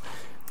ਸਕਦਾ?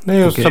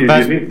 ਨਹੀਂ ਉਸ ਤੋਂ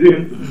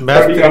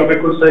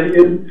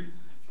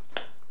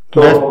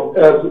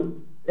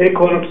ਇੱਕ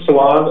ਹੋਰ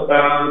ਸਵਾਲ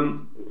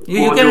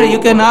You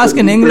can ask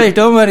in English,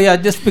 don't worry,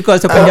 just because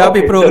it's a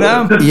Punjabi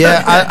program.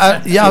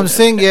 I'm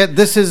saying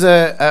this is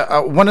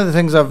one of the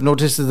things I've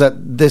noticed is that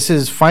this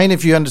is fine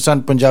if you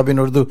understand Punjabi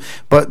and Urdu,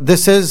 but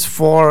this is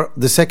for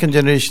the second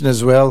generation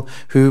as well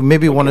who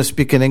maybe want to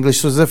speak in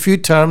English. So there's a few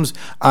terms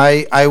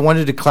I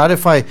wanted to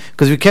clarify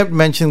because we kept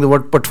mentioning the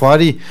word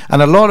patwari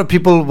and a lot of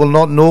people will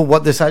not know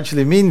what this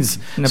actually means.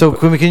 So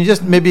can you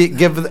just maybe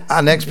give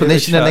an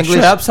explanation in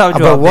English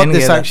about what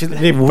this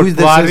actually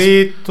means? Patwari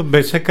to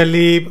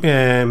basically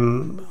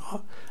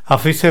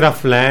officer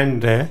of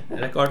land है,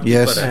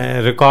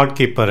 record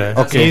keeper है.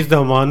 He is the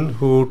one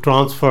who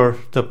transfers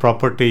the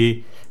property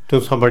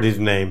to somebody's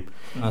name.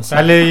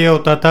 पहले ये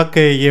होता था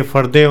कि ये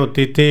फर्दें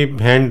होती थी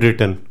हैंड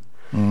रिटन,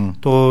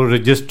 तो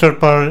रजिस्टर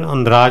पर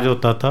अंदराज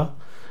होता था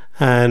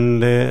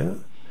एंड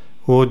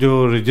वो जो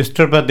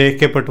रजिस्टर पर देख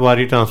के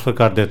पटवारी ट्रांसफर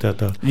कर देता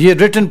था। ये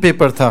रिटन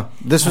पेपर था,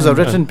 this was a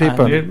written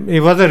paper,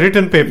 it was a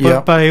written paper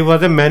पर it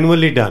was a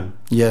manually done.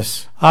 Yes,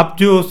 अब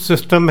जो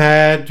सिस्टम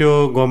है, जो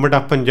government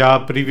of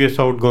Punjab previous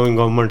outgoing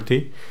government थी,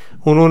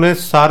 उन्होंने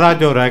सारा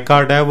जो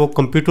रिकॉर्ड है वो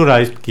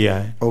कंप्यूटराइज्ड किया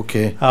है।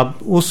 ओके, अब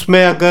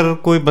उसमें अगर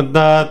कोई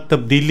बंदा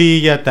तब्दीली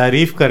या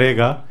तारीफ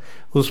करेगा,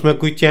 उसमें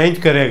कोई चेंज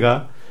करेगा,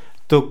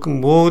 तो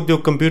वो जो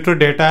कंप्यूटर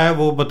डेटा है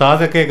वो बता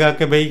सकेगा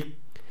कि भाई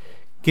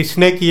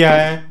किसने किया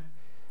है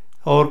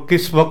और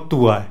किस वक्त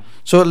हुआ है।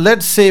 So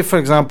let's say, for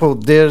example,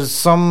 there's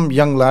some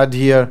young lad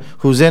here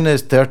who's in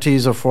his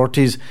 30s or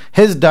 40s.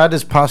 His dad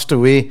has passed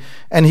away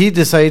and he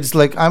decides,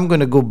 like, I'm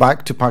going to go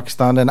back to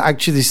Pakistan and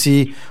actually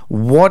see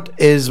what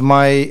is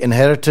my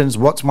inheritance,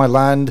 what's my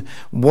land,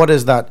 what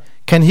is that.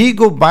 Can he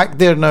go back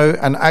there now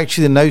and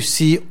actually now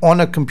see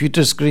on a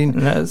computer screen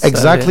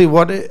exactly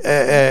what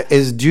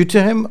is due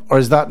to him, or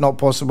is that not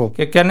possible?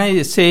 Can I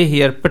say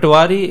here,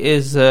 Patwari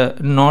is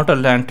not a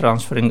land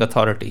transferring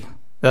authority.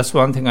 That's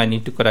one thing I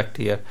need to correct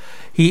here.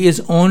 He is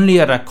only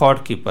a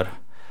record keeper.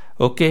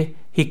 Okay,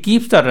 he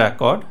keeps the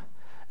record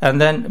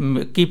and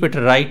then keep it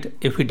right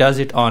if he does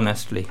it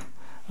honestly.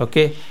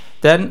 Okay,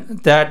 then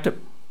that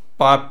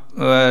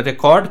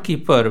record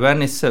keeper,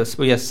 when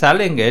we are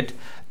selling it,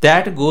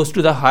 that goes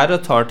to the higher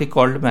authority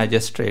called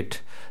magistrate.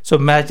 So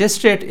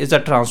magistrate is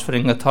a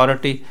transferring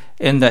authority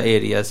in the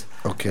areas,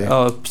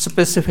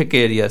 specific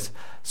areas.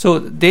 So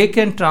they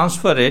can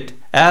transfer it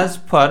as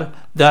per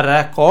the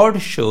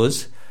record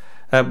shows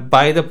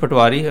by the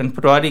Patwari, and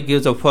Patwari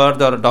gives a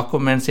further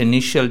documents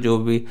initial jo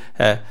bhi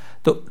hai.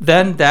 So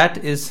then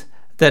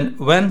then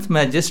when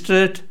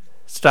magistrate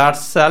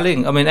starts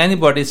selling, I mean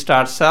anybody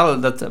starts sell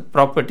the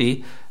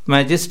property,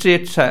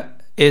 magistrate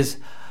is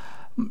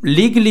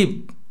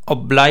legally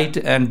obliged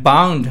and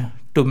bound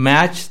to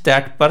match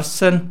that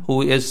person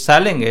who is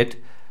selling it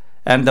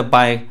and the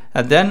buying,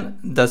 and then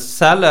the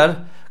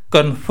seller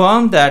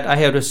confirm that I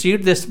have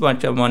received this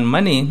much amount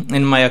money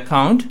in my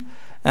account,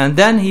 and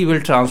then he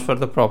will transfer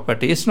the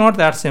property. It's not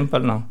that simple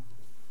now.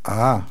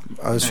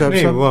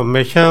 वो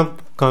हमेशा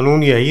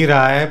कानून यही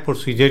रहा है,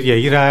 procedure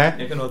यही रहा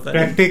है.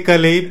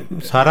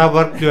 Practically सारा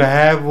वर्क जो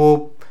है वो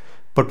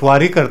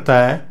पटवारी करता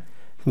है,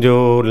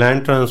 जो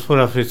लैंड ट्रांसफर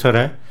ऑफिसर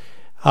है.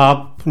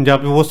 आप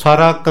जब वो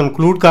सारा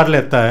कंक्लूड कर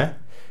लेता है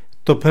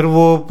तो फिर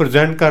वो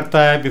प्रेजेंट करता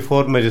है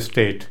बिफोर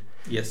मजिस्ट्रेट.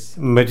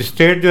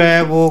 मजिस्ट्रेट जो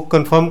है वो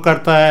कंफर्म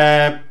करता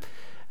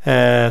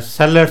है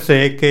सेलर से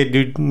कि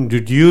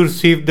did you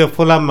receive the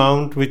full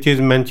amount which is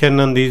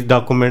mention on this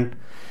document.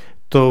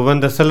 So when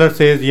the seller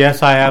says,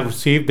 yes, I have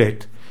received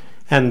it,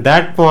 and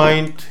that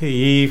point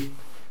he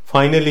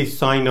finally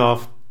sign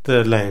off the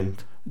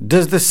land.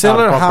 Does the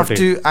seller have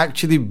to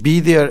actually be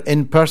there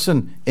in person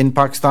in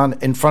Pakistan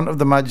in front of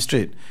the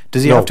magistrate?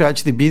 Does he have to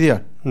actually be there?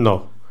 No.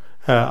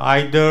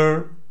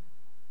 Either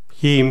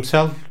he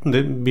himself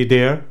be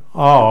there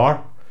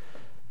or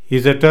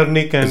his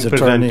attorney can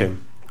present him.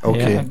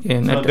 Okay.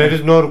 Yeah, so there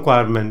is no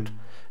requirement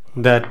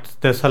that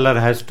the seller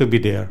has to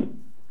be there.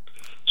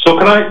 So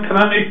can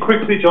I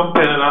quickly jump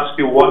in and ask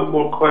you one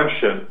more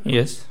question?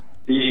 Yes.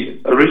 The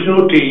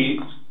original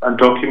deeds and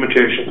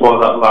documentation for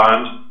that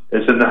land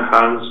is in the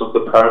hands of the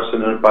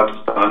person in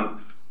Pakistan,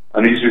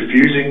 and he's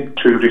refusing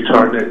to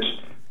return it.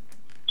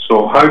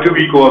 So how do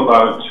we go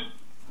about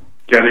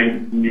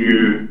getting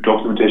new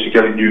documentation,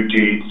 getting new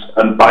deeds,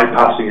 and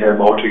bypassing him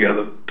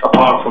altogether,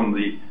 apart from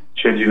the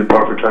changing the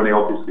power of attorney,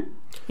 obviously?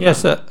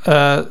 Yes,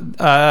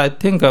 I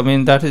think,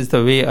 that is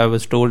the way I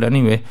was told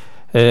anyway.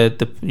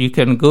 You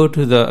can go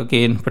to the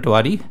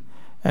Patwari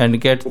and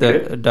get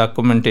the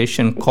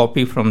documentation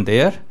copy from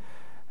there,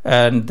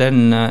 and then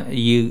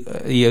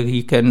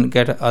you can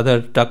get other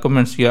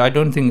documents here. I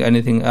don't think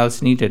anything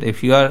else needed.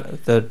 If you are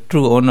the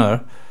true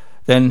owner,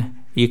 then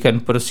you can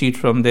proceed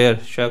from there.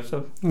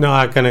 Shab? No,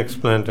 I can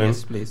explain to him.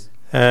 Yes, please.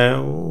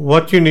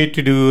 What you need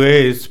to do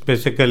is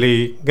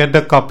basically get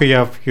the copy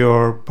of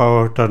your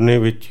power of attorney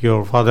which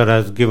your father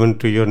has given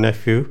to your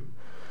nephew,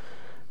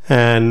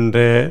 and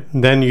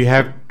then you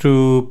have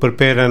to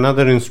prepare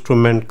another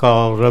instrument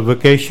called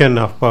revocation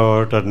of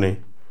power of attorney.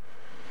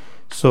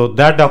 So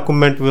that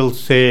document will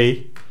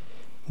say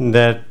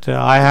that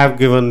I have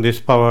given this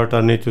power of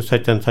attorney to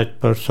such and such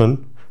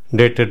person,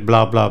 dated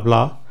blah blah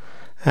blah,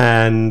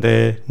 and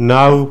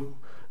now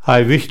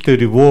I wish to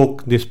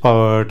revoke this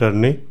power of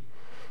attorney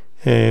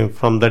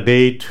from the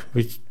date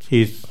which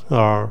is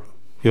or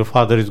your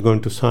father is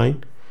going to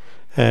sign.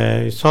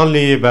 It's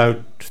only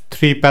about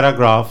 3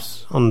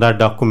 paragraphs on that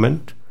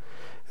document,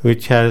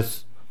 which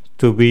has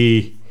to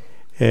be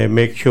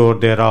make sure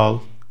they're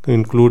all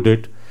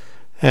included,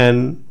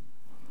 and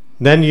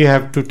then you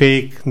have to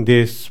take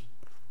this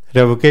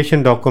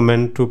revocation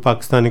document to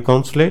Pakistani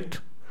consulate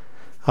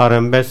or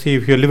embassy.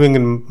 If you're living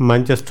in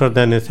Manchester,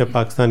 then it's a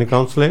Pakistani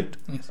consulate.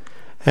 Yes.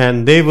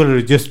 And they will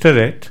register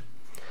it,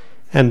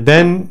 and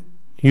then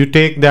you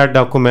take that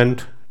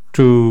document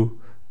to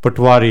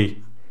Patwari,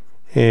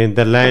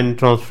 the land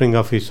transferring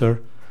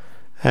officer,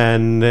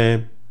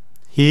 and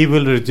he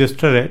will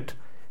register it,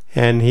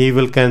 and he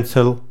will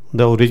cancel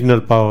the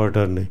original power of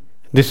attorney.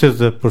 This is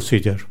the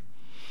procedure.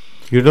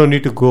 You don't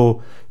need to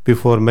go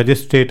before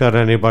magistrate or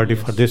anybody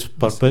for this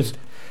purpose.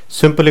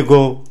 Simply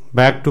go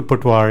back to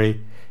Patwari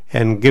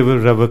and give a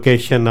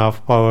revocation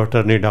of power of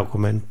attorney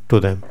document to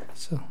them.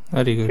 So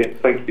very good. Okay,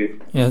 thank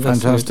you. Yeah,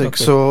 that's fantastic.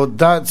 Okay. So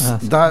that's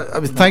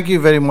that. Thank you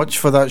very much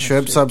for that,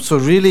 Shoaib Saab. So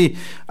really,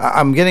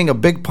 I'm getting a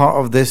big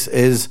part of this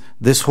is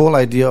this whole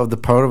idea of the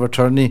power of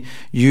attorney.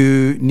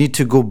 You need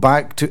to go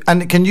back to,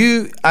 and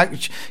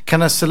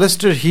can a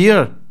solicitor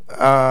here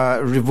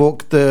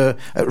revoke the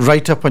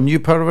write up a new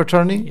power of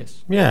attorney?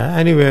 Yes. Yeah,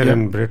 anywhere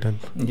in Britain.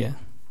 Yeah.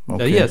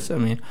 Okay. Yes,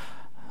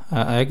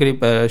 I agree.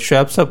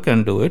 Shoaib Saab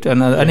can do it,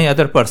 and any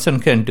other person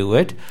can do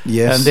it.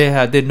 Yes.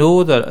 And they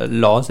know the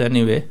laws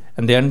anyway,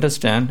 and they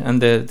understand.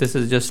 And this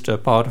is just a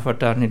power of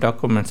attorney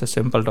document, a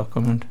simple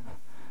document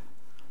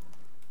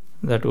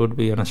that would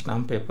be on a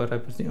stamp paper, I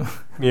presume.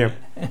 Yeah.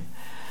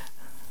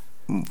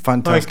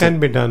 Fantastic. No, it can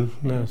be done.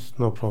 That's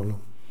no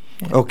problem.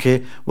 Yeah.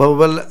 Okay.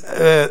 Well.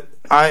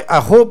 I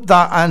hope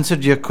that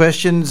answered your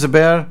question,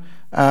 Zubair.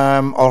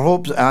 Or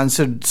hope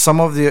answered some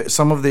of the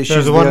issues.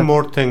 There's one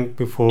more thing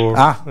before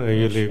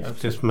you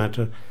leave this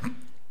matter.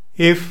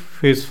 If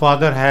his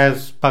father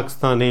has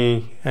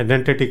Pakistani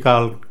identity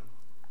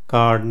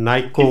card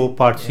NICO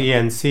Part C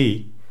and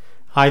C,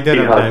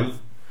 either of them,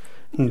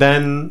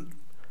 then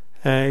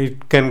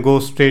it can go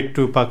straight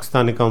to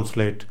Pakistani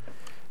consulate.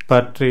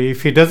 But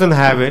if he doesn't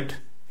have it,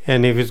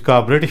 and if he's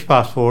got a British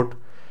passport,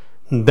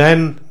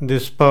 then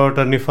this power of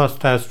attorney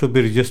first has to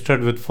be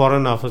registered with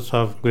Foreign Office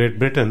of Great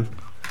Britain,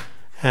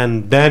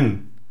 and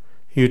then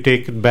you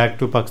take it back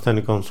to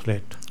Pakistani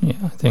consulate. Yeah,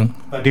 I think.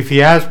 But if he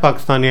has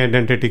Pakistani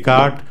identity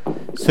card,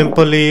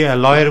 simply a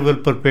lawyer will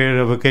prepare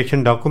a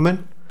revocation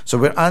document. So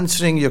we're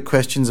answering your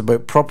questions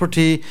about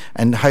property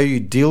and how you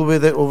deal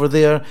with it over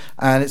there,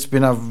 and it's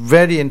been a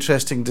very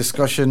interesting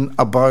discussion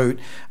about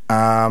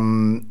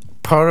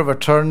power of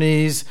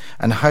attorneys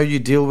and how you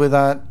deal with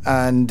that.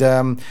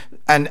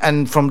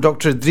 And from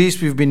Dr.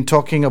 Idris, we've been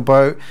talking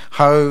about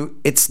how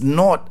it's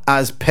not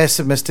as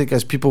pessimistic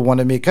as people want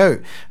to make out,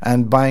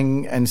 and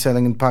buying and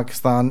selling in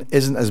Pakistan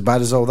isn't as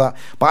bad as all that.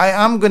 But I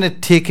am going to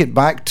take it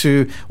back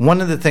to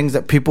one of the things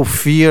that people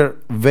fear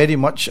very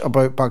much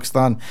about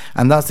Pakistan,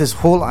 and that's this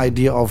whole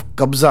idea of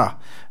qabza.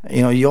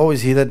 You know, you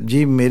always hear that,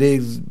 ji, mere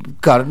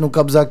ghar nu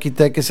qabza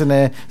kita hai, kisi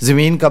ne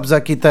zameen qabza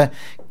kita hai.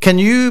 Can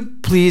you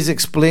please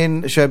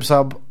explain, Shoaib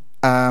Saab,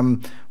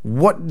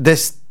 what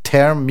this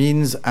term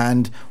means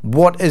and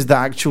what is the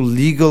actual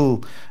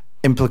legal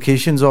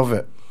implications of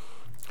it?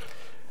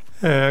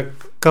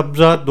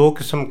 कब्ज़ा दो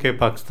किस्म के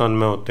पाकिस्तान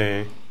में होते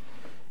हैं.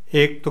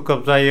 एक तो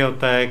कब्ज़ा ये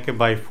होता है कि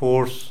बाय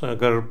फोर्स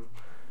अगर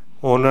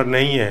ओनर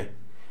नहीं है,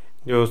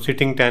 जो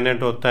सिटिंग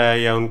टेनेंट होता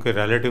है या उनके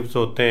रिलेटिव्स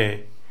होते हैं,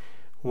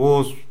 वो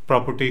उस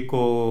प्रॉपर्टी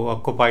को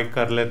ऑक्यूपाई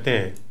कर लेते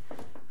हैं,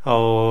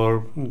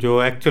 और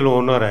जो एक्चुअल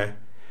ओनर है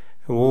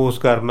वो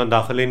उस घर में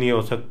दाखिल ही नहीं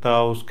हो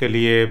सकता. उसके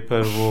लिए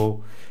फिर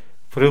वो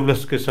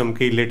फ्रिवलस किस्म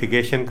की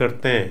लिटिगेशन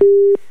करते हैं.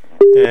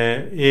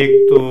 एक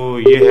तो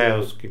ये है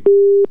उसकी.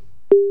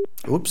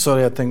 Oops,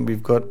 sorry, I think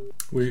we've got...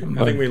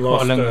 I think we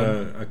lost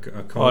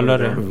a caller.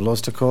 We've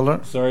lost a caller.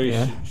 Sorry,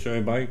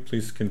 Shoaib,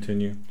 please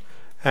continue.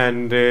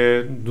 And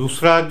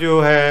दूसरा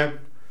जो है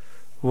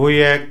वो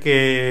ये है कि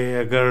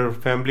अगर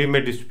फैमिली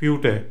में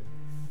डिस्प्यूट है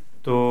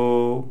तो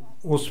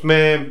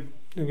उसमें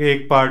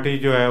एक पार्टी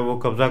जो है वो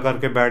कब्जा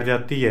करके बैठ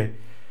जाती है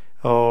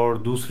और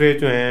दूसरे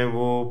जो हैं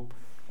वो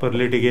पर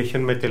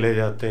लिटिगेशन में चले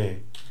जाते हैं.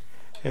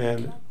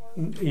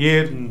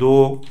 ये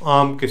दो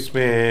आम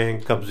किस्में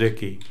हैं कब्जे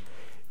की.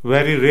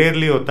 वेरी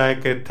रेयरली होता है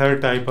कि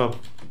third type of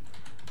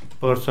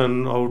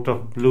person out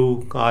of blue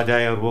आ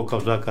जाए और वो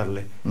कब्जा कर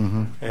ले.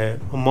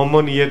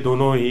 अमूमन ये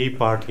दोनों ही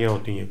पार्टियां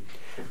होती हैं.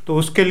 तो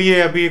उसके लिए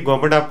अभी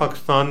गवर्नमेंट ऑफ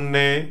पाकिस्तान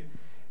ने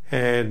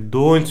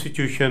दो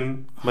इंस्टीट्यूशन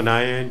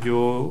बनाए हैं जो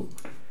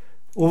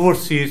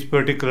ओवरसीज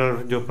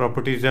पर्टिकुलर जो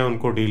प्रॉपर्टीज़ हैं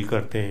उनको डील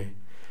करते हैं.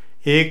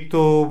 एक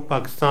तो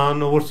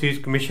पाकिस्तान ओवरसीज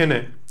कमीशन है.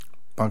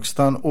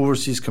 Pakistan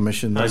overseas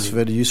commission, that's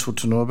very useful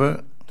to know about.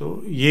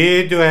 तो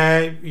ये जो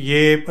है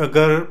ये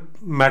अगर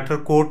मैटर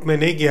कोर्ट में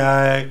नहीं गया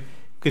है,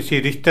 किसी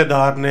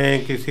रिश्तेदार ने,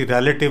 किसी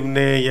रिलेटिव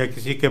ने या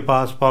किसी के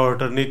पास पावर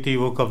अटर्नी थी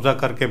वो कब्जा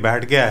करके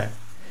बैठ गया है,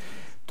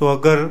 तो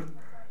अगर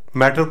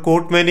मैटर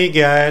कोर्ट में नहीं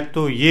गया है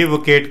तो ये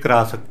वकेट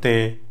करा सकते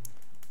हैं.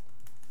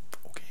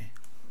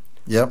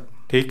 यप,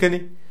 ठीक है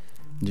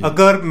नहीं.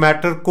 अगर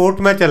मैटर कोर्ट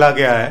में चला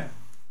गया है,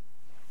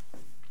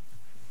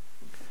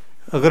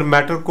 अगर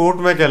मैटर कोर्ट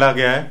में चला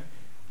गया है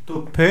तो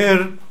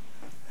फिर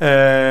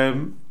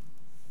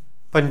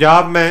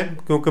पंजाब में,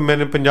 क्योंकि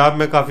मैंने पंजाब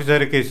में काफ़ी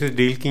सारे केसेस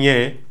डील किए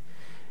हैं,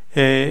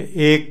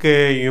 एक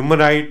ह्यूमन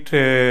राइट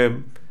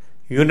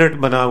यूनिट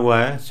बना हुआ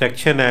है,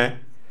 सेक्शन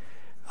है,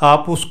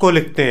 आप उसको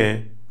लिखते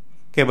हैं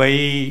कि भाई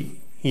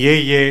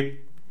ये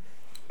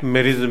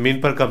मेरी ज़मीन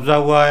पर कब्ज़ा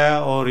हुआ है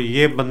और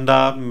ये बंदा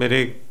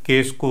मेरे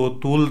केस को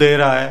तूल दे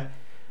रहा है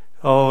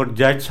और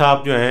जज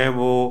साहब जो हैं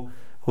वो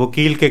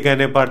वकील के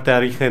कहने पर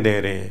तारीखें दे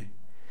रहे हैं.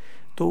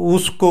 तो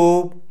उसको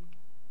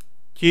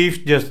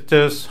chief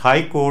justice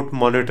high court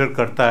monitor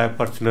करता है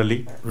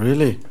पर्सनली.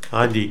 रियली?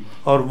 हाँ जी.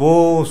 और वो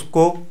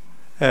उसको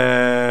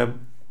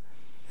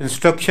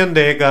इंस्ट्रक्शन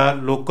देगा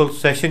लोकल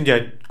सेशन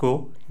जज को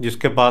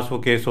जिसके पास वो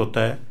केस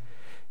होता है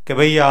कि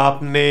भाई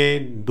आपने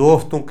 2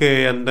 हफ्तों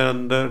के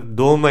अंदर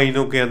 2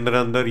 महीनों के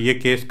अंदर ये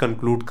केस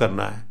कंक्लूड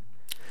करना है.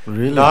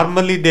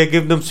 Normally they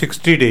give them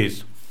 60 days.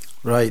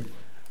 Right.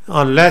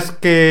 Unless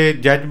के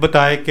जज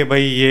बताए कि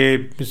भाई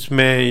ये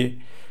इसमें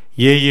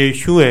ये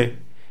इशू है,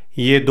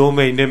 ये 2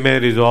 महीने में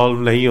रिजॉल्व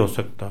नहीं हो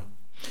सकता.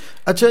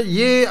 अच्छा,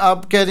 ये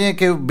आप कह रहे हैं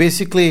कि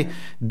basically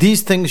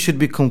these things should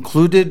be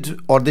concluded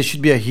और they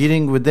should be a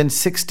hearing with in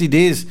 60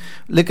 days.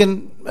 लेकिन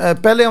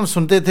पहले हम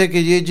सुनते थे कि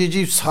ये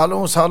जी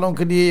सालों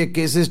के लिए ये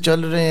केसेस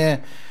चल रहे हैं,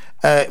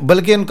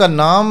 बल्कि उनका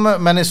नाम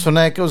मैंने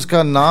सुना है कि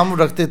उसका नाम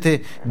रखते थे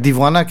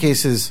दीवाना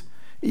केसेस.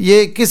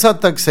 ये किस हद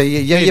तक सही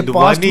है? ये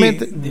पास्ट में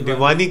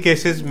दीवानी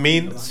cases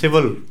mean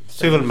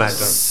civil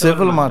matter.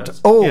 Civil matter.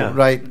 Oh, yeah.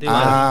 Right.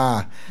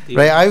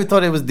 Right. I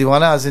thought it was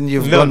diwana, as in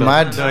you've gone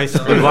mad. No, it's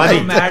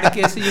diwani. Mad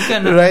case, you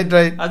can. Right.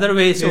 Other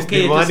ways, it's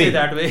okay to say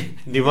that way.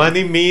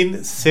 Diwani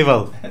mean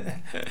civil.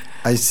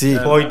 I see.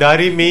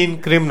 Faujdari mean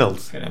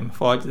criminals.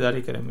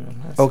 Faujdari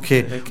criminals.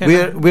 Okay.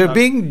 We're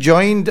being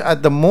joined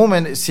at the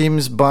moment, it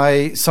seems,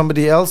 by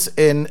somebody else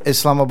in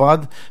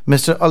Islamabad,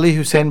 Mr. Ali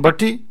Hussain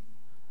Bhatti.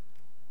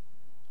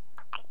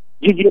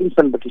 Ji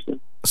Hussain Bhatti sir.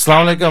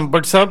 Assalamu alaikum.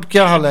 Bhatt sahab,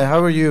 kya hal hai?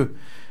 How are you?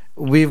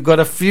 We've got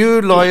a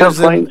few lawyers.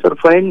 Sir,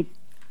 fine.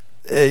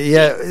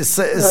 Yeah.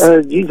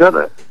 Ji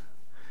sir.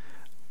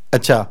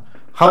 अच्छा.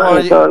 How are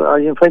you? Sir, I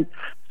am fine.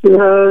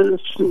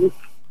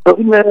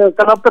 अभी मैं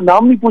कल आपका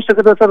नाम नहीं पूछ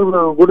सका था सर.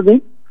 गुड नहीं.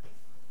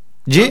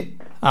 जी.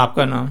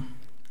 आपका नाम?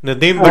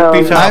 नदीम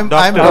भट्टी साहब.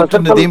 I'm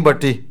Dr. नदीम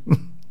भट्टी.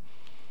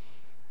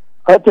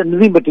 अच्छा,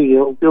 नदीम भट्टी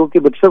है. ओके.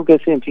 भट्टी साहब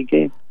कैसे हैं? ठीक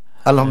है.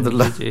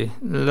 Alhamdulillah.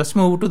 Let's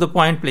move to the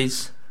point, please.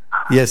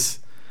 Yes.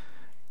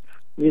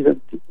 Ji sir.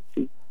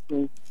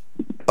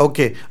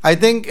 Okay, I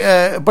think,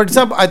 but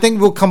Sab, I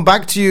think we'll come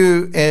back to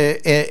you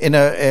in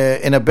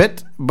a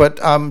bit. But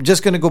I'm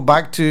just going to go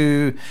back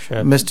to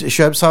Mr.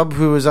 Shoaib Saab,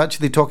 who was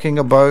actually talking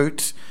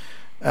about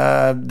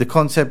the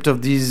concept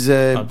of these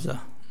Qabza.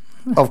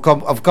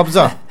 of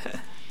Qabza.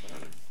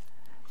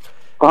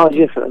 हाँ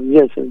yes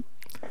sir.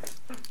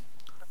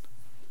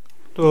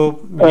 तो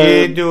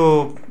ये जो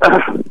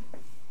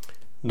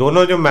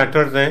दोनों जो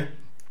matters हैं,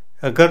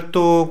 अगर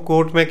तो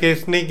court में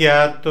केस नहीं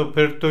गया तो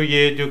फिर तो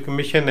ये जो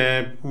कमीशन है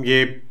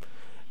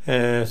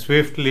ये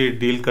स्विफ्टली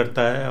डील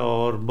करता है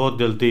और बहुत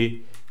जल्दी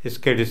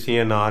इसके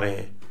डिसीजन आ रहे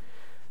हैं.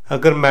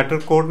 अगर मैटर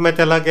कोर्ट में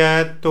चला गया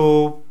है तो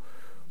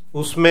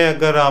उसमें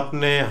अगर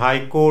आपने हाई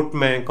कोर्ट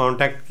में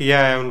कांटेक्ट किया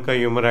है उनका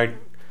ह्यूमन राइट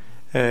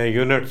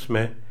यूनिट्स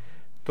में,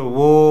 तो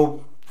वो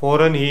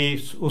फ़ौरन ही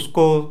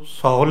उसको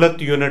सहूलत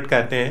यूनिट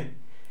कहते हैं,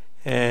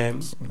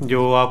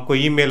 जो आपको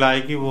ईमेल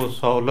आएगी वो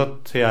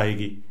सहूलत से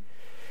आएगी.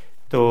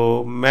 तो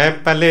मैं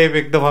पहले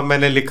एक दफ़ा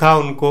मैंने लिखा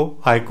उनको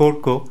हाई कोर्ट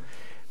को,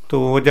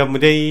 तो जब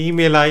मुझे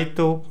ईमेल आई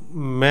तो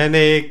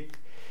मैंने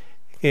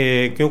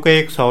क्योंकि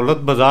एक सहूलत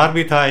बाज़ार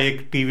भी था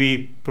एक टीवी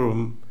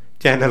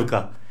चैनल का,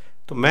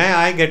 तो मैं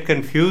आई गेट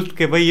कंफ्यूज्ड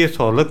कि भाई ये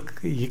सहूलत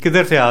ये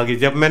किधर से आ गई.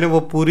 जब मैंने वो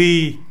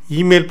पूरी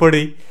ईमेल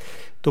पढ़ी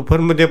तो फिर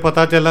मुझे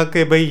पता चला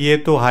कि भाई ये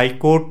तो हाई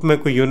कोर्ट में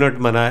कोई यूनिट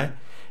बना है,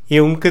 ये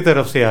उनकी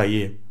तरफ से आई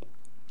है.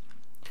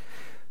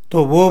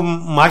 तो वो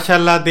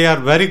माशाल्लाह दे आर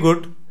वेरी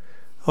गुड.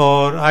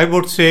 और आई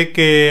वुड से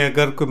कि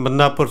अगर कोई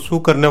बंदा परसू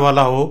करने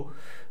वाला हो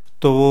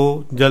तो वो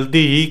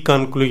जल्दी ही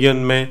कंक्लूजन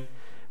में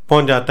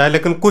पहुंच जाता है.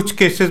 लेकिन कुछ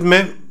केसेस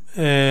में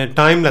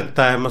टाइम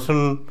लगता है.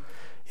 मसलन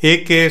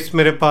एक केस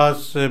मेरे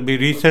पास भी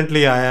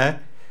रिसेंटली आया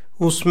है,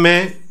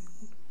 उसमें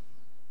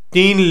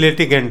 3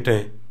 लिटिगेंट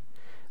हैं,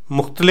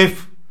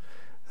 मुख्तलिफ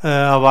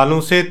हवालों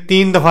से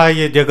 3 दफ़ा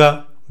ये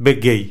जगह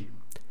बिक गई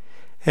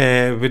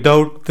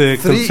विदाउट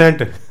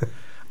कंसेंट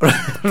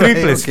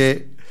 3 प्लेस.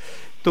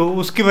 तो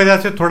उसकी वजह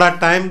से थोड़ा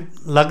टाइम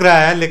लग रहा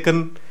है.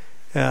 लेकिन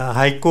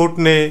हाई कोर्ट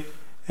ने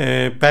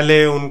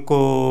पहले उनको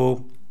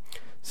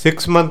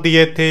 6 मंथ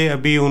दिए थे,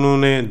 अभी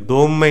उन्होंने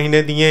 2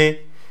 महीने दिए.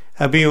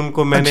 अभी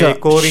उनको मैंने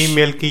एक और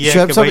ईमेल किया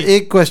है कि भाई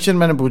एक क्वेश्चन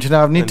मैंने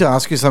पूछना, I need to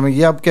ask you something.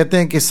 ये आप कहते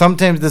हैं कि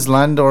समटाइम्स दिस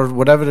लैंड और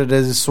whatever it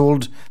is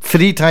sold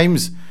 3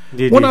 times.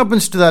 What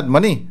happens to that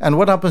money and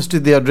what happens to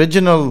the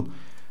original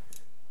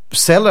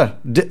seller?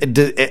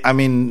 I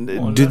mean,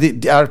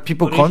 are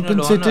people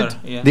compensated?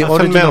 The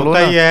original owner. होता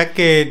है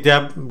कि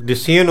जब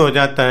डिसीजन हो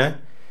जाता है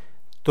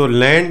तो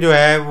लैंड जो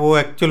है वो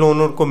एक्चुअल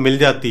ओनर को मिल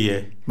जाती है,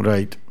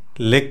 राइट.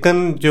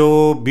 लेकिन जो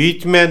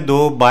बीच में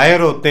 2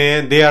 बायर होते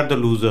हैं, they are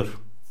the loser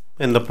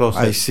in the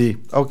process. I C.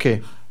 Okay.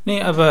 नहीं,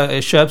 अब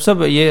शोएब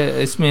साहब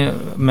ये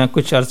इसमें मैं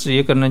कुछ अर्ज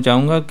ये करना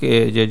चाहूँगा कि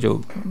ये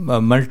जो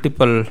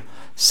मल्टीपल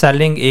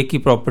सेलिंग एक ही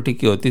प्रॉपर्टी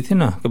की होती थी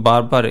ना, कि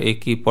बार बार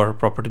एक ही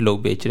प्रॉपर्टी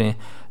लोग बेच रहे हैं,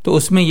 तो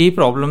उसमें यही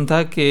प्रॉब्लम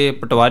था कि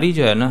पटवारी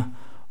जो है ना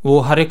वो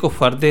हर एक को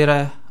फ़र्क दे रहा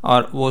है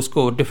और वो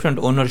उसको डिफरेंट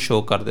ओनर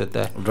शो कर देता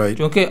है. right.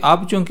 क्योंकि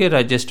अब चूँकि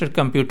रजिस्टर्ड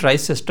कंप्यूटराइज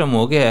सिस्टम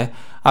हो गया है,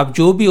 अब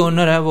जो भी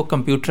ओनर है वो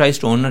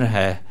कंप्यूटराइज्ड ओनर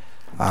है.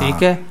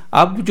 ठीक है.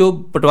 अब जो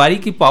पटवारी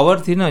की पावर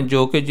थी ना,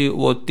 जो कि जो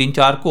वो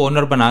 3-4 को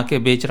ओनर बना के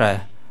बेच रहा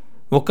है,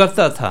 वो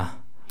करता था.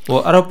 वो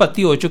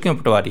अरबपति हो चुके हैं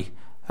पटवारी,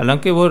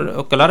 हालांकि वो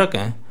क्लर्क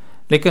हैं,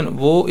 लेकिन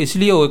वो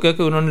इसलिए हो गया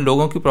कि उन्होंने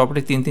लोगों की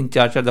प्रॉपर्टी 3-3,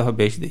 4-4 दफा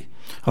बेच दी.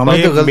 हमने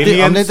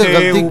तो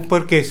गलती ऊपर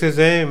केसेस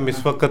हैं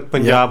इस वक्त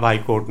पंजाब हाई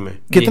कोर्ट में.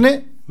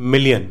 कितने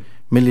मिलियन?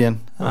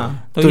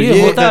 तो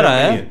ये होता रहा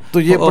है. तो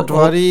ये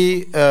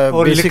पटवारी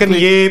और लेकिन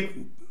ये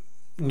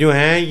जो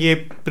है ये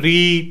प्री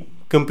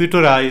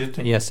कंप्यूटराइज्ड.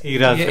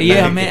 ये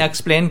हमें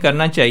एक्सप्लेन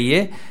करना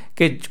चाहिए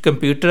कि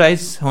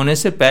कंप्यूटराइज होने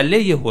से पहले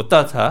ये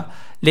होता था,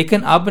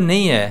 लेकिन अब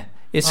नहीं है.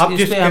 अब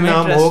जिसका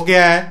नाम हो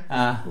गया है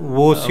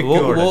वो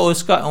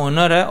उसका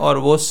ओनर है और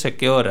वो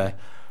सिक्योर है.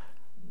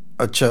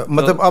 अच्छा,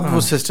 मतलब अब वो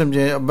सिस्टम जो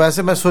है,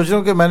 वैसे मैं सोच रहा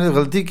हूँ कि मैंने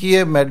गलती की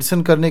है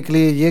मेडिसिन करने के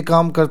लिए, ये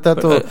काम करता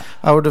तो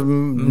I would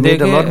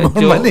made a lot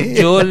more money.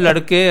 जो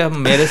लड़के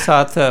मेरे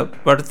साथ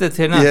पढ़ते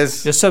थे ना,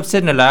 जो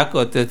सबसे नालायक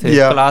होते थे,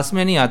 क्लास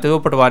में नहीं आते, वो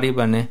पटवारी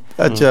बने.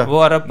 अच्छा. वो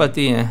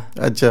अरबपति हैं.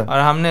 अच्छा. और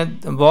हमने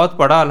बहुत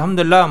पढ़ा,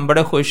 अल्हम्दुलिल्लाह हम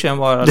बड़े खुश हैं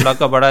और अल्लाह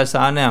का बड़ा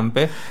एहसान है हम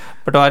पे.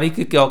 पटवारी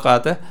की क्या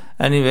औकात है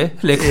एनीवे.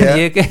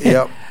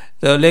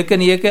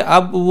 लेकिन ये कि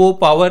अब वो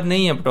पावर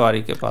नहीं है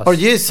पटवारी के पास. और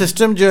ये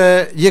सिस्टम जो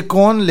है ये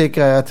कौन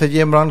लेके आया था?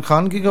 ये इमरान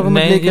खान की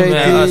गवर्नमेंट लेके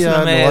आई थी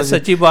या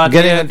सच्ची बात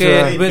है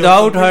कि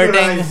विदाउट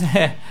हर्टिंग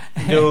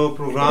जो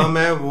प्रोग्राम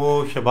है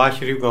वो शहबाज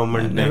शरीफ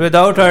गवर्नमेंट ने,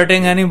 विदाउट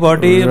हर्टिंग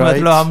एनीबॉडी,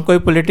 मतलब हम कोई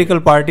पॉलिटिकल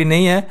पार्टी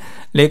नहीं है,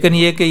 लेकिन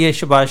ये कि ये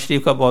शहबाज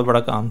शरीफ का बहुत बड़ा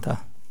काम था.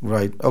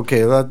 Right. Okay.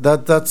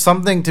 That's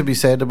something to be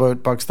said about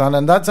Pakistan,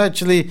 and that's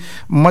actually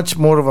much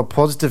more of a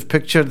positive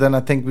picture than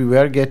I think we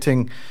were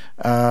getting.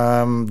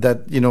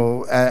 That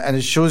and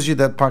it shows you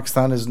that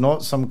Pakistan is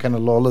not some kind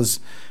of lawless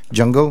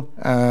jungle.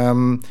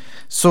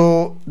 So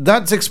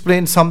that's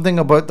explained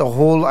something about the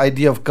whole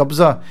idea of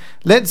qabza.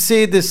 Let's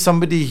say there's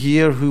somebody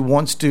here who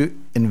wants to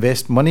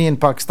invest money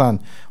in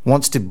Pakistan,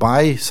 wants to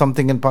buy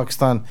something in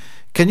Pakistan.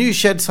 Can you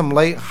shed some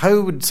light? How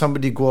would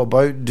somebody go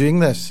about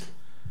doing this?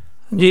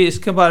 जी,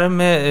 इसके बारे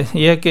में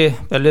यह कि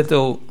पहले तो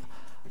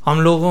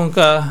हम लोगों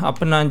का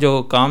अपना जो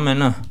काम है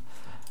ना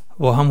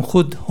वो हम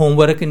खुद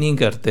होमवर्क नहीं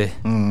करते।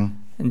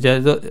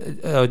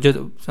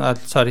 जो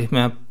सॉरी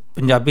मैं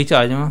पंजाबी च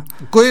आ जावां,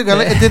 कोई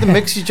गल इत्थे ते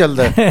मिक्स ही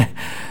चलदा है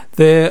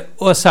ਤੇ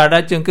ਉਹ ਸਾਡਾ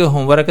ਚੂੰਕਿ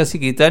ਹੋਮਵਰਕ ਅਸੀਂ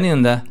ਕੀਤਾ ਨਹੀਂ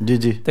ਹੁੰਦਾ ਜੀ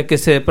ਜੀ, ਤੇ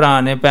ਕਿਸੇ ਭਰਾ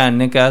ਨੇ ਭੈਣ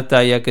ਨੇ ਕਹਿ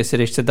ਦਿੱਤਾ ਜਾਂ ਕਿਸੇ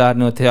ਰਿਸ਼ਤੇਦਾਰ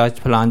ਨੇ ਉੱਥੇ ਅੱਜ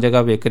ਫਲਾਣ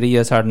ਜਗ੍ਹਾ ਵਿਕ ਰਹੀ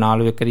ਹੈ, ਸਾਡੇ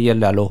ਨਾਲ ਵਿਕ ਰਹੀ ਹੈ,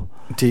 ਲੈ ਲਓ।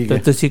 ਠੀਕ ਹੈ,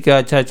 ਤੁਸੀਂ ਕਿਹਾ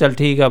ਅੱਛਾ ਚੱਲ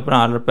ਠੀਕ ਆ,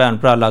 ਭੈਣ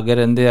ਭਰਾ ਲਾਗੇ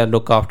ਰਹਿੰਦੇ ਆ,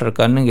 ਲੁੱਕ ਆਫਟਰ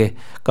ਕਰਨਗੇ,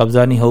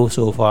 ਕਬਜ਼ਾ ਨਹੀਂ ਹੋਊ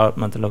ਸੋਫਾ,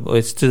 ਮਤਲਬ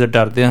ਇਸ ਤੋਂ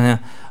ਡਰਦੇ ਹੋਏ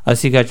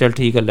ਅਸੀਂ ਕਿਹਾ ਚੱਲ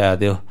ਠੀਕ ਹੈ ਲੈ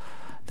ਦਿਓ।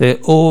 ਤੇ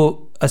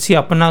ਉਹ ਅਸੀਂ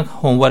ਆਪਣਾ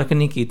ਹੋਮਵਰਕ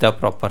ਨਹੀਂ ਕੀਤਾ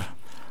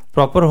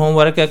ਪ੍ਰੋਪਰ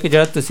ਹੋਮਵਰਕ ਹੈ ਕਿ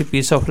ਜਿਹੜਾ ਤੁਸੀਂ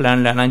ਪੀਸ ਆਫ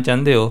ਲੈਂਡ ਲੈਣਾ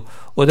ਚਾਹੁੰਦੇ ਹੋ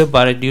ਉਹਦੇ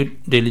ਬਾਰੇ ਡਿਊ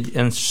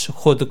ਡਿਲੀਜੈਂਸ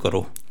ਖੁਦ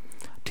ਕਰੋ।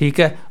 ਠੀਕ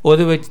ਹੈ,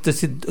 ਉਹਦੇ ਵਿੱਚ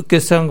ਤੁਸੀਂ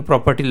ਕਿਸ ਤਰ੍ਹਾਂ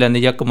ਪ੍ਰਾਪਰਟੀ ਲੈਂਦੇ,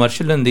 ਜਾਂ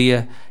ਕਮਰਸ਼ੀਅਲ ਹੁੰਦੀ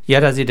ਹੈ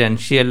ਜਾਂ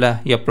ਰੈਜ਼ੀਡੈਂਸ਼ੀਅਲ ਹੈ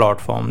ਜਾਂ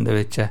ਪਲਾਟਫਾਰਮ ਦੇ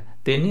ਵਿੱਚ ਹੈ,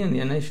 ਤਿੰਨ ਹੀ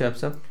ਹੁੰਦੀਆਂ ਨੇ ਸ਼ਾਇਬ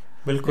ਸਾਹਿਬ।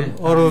 ਬਿਲਕੁਲ।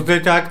 ਔਰ ਉਸਦੇ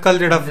ਚ ਅੱਜ ਕੱਲ੍ਹ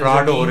ਜਿਹੜਾ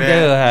ਫਰਾਡ ਹੋ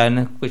ਰਿਹਾ ਹੈ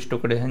ਨਾ ਕੁਝ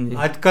ਟੁਕੜੇ, ਹਾਂਜੀ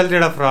ਅੱਜ ਕੱਲ੍ਹ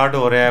ਜਿਹੜਾ ਫਰਾਡ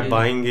ਹੋ ਰਿਹਾ ਹੈ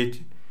ਬਾਇੰਗ ਵਿੱਚ,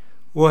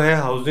 ਉਹ ਹੈ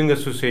ਹਾਊਸਿੰਗ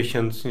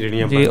ਐਸੋਸੀਏਸ਼ਨਸ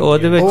ਜਿਹੜੀਆਂ ਜੀ।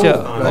 ਉਹਦੇ ਵਿੱਚ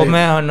ਉਹ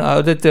ਮੈਂ ਹੁਣ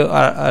ਉਹਦੇ 'ਤੇ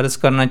ਅਰਜ਼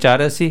ਕਰਨਾ ਚਾਹ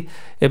ਰਿਹਾ ਸੀ,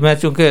 ਇਹ ਮੈਂ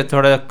ਚੂੰਕਿ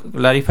ਥੋੜ੍ਹਾ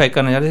ਕਲੈਰੀਫਾਈ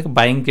ਕਰਨਾ ਚਾਹ ਰਿਹਾ ਸੀ ਕਿ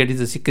ਬਾਇੰਗ ਜਿਹੜੀ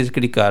ਤੁਸੀਂ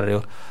ਕਿਹੜੀ ਕਰ ਰਹੇ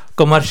ਹੋ।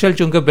 ਕਮਰਸ਼ੀਅਲ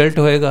ਚੂੰਕਿ ਬਿਲਟ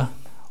ਹੋਏਗਾ,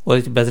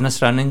 ਉਹਦੇ 'ਚ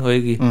ਬਿਜ਼ਨਸ ਰਨਿੰਗ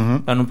ਹੋਏਗੀ,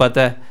 ਤੁਹਾਨੂੰ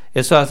ਪਤਾ ਹੈ,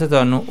 ਇਸ ਵਾਸਤੇ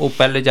ਤੁਹਾਨੂੰ ਉਹ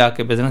ਪਹਿਲੇ ਜਾ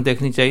ਕੇ ਬਿਜ਼ਨਸ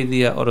ਦੇਖਣੀ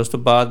ਚਾਹੀਦੀ ਹੈ ਔਰ ਉਸ ਤੋਂ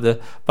ਬਾਅਦ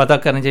ਪਤਾ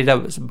ਕਰਨਾ ਚਾਹੀਦਾ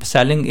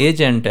ਸੈਲਿੰਗ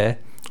ਏਜੰਟ ਹੈ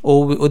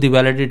ਉਹ ਉਹਦੀ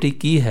ਵੈਲਿਡਿਟੀ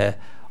ਕੀ ਹੈ,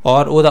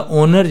 ਔਰ ਉਹਦਾ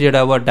ਓਨਰ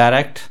ਜਿਹੜਾ ਵਾ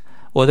ਡਾਇਰੈਕਟ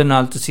ਉਹਦੇ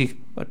ਨਾਲ ਤੁਸੀਂ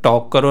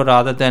ਟਾਕ ਕਰੋ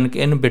ਰਾਦਰ ਦੈਨ ਕਿ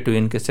ਇਨ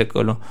ਬਿਟਵੀਨ ਕਿਸੇ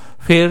ਕੋਲੋਂ।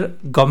 ਫਿਰ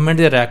ਗਵਰਨਮੈਂਟ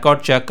ਦੇ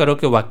ਰਿਕਾਰਡ ਚੈੱਕ ਕਰੋ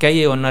ਕਿ ਵਾਕਿਆ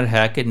ਇਹ ਓਨਰ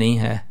ਹੈ ਕਿ ਨਹੀਂ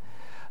ਹੈ।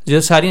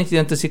 ਜਦੋਂ ਸਾਰੀਆਂ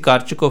ਚੀਜ਼ਾਂ ਤੁਸੀਂ ਕਰ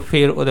ਚੁੱਕੋ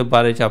ਫਿਰ ਉਹਦੇ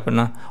ਬਾਰੇ 'ਚ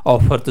ਆਪਣਾ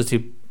ਆਫਰ ਤੁਸੀਂ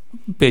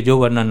ਭੇਜੋ,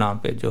 ਵਰਨਾ ਨਾ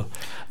ਭੇਜੋ।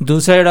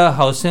 ਦੂਸਰਾ ਜਿਹੜਾ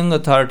ਹਾਊਸਿੰਗ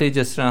ਅਥਾਰਟੀ,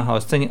 ਜਿਸ ਤਰ੍ਹਾਂ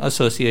ਹਾਊਸਿੰਗ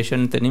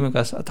ਐਸੋਸੀਏਸ਼ਨ ਤੇ ਨਹੀਂ ਮੈਂ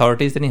ਕਹਾਂ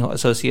ਅਥਾਰਟੀਜ਼ ਤੇ ਨਹੀਂ,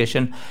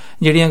 ਐਸੋਸੀਏਸ਼ਨ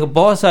ਜਿਹੜੀਆਂ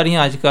ਬਹੁਤ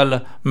ਸਾਰੀਆਂ ਅੱਜ ਕੱਲ੍ਹ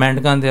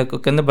ਮੈਂਡਕਾਂ ਦੇ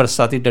ਕਹਿੰਦੇ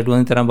ਬਰਸਾਤੀ ਡੱਡੂਆਂ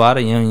ਦੀ ਤਰ੍ਹਾਂ ਬਾਹਰ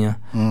ਆਈਆਂ ਹੋਈਆਂ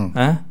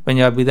ਹੈ,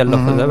 ਪੰਜਾਬੀ ਦਾ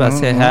ਲਫ਼ਜ਼ ਹੈ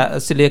ਵੈਸੇ ਹੈ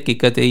ਅਸਲੀ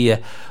ਹਕੀਕਤ ਇਹੀ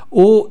ਹੈ।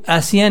 ਉਹ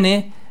ਐਸੀਆਂ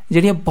ਨੇ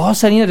ਜਿਹੜੀਆਂ ਬਹੁਤ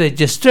ਸਾਰੀਆਂ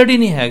ਰਜਿਸਟਰਡ ਹੀ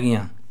ਨਹੀਂ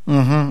ਹੈਗੀਆਂ।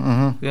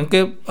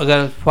 ਕਿਉਂਕਿ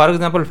ਅਗਰ for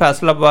example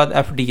Faisalabad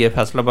FDA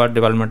Faisalabad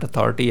development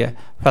authority ਹੈ,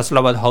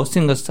 ਫੈਸਲਾਬਾਦ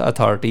ਹਾਊਸਿੰਗ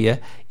ਅਥਾਰਟੀ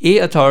ਹੈ,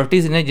 ਇਹ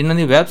ਅਥਾਰਟੀਜ਼ ਨੇ ਜਿਨ੍ਹਾਂ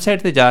ਦੀ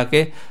ਵੈਬਸਾਈਟ 'ਤੇ ਜਾ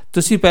ਕੇ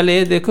ਤੁਸੀਂ ਪਹਿਲੇ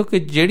ਇਹ ਦੇਖੋ ਕਿ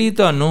ਜਿਹੜੀ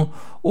ਤੁਹਾਨੂੰ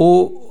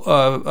ਉਹ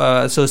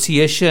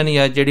ਐਸੋਸੀਏਸ਼ਨ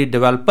ਜਾਂ ਜਿਹੜੀ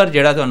ਡਿਵੈਲਪਰ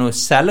ਜਿਹੜਾ ਤੁਹਾਨੂੰ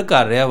ਸੈੱਲ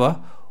ਕਰ ਰਿਹਾ ਵਾ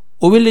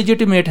ਉਹ ਵੀ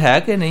ਲੈਜੀਟੀਮੇਟ ਹੈ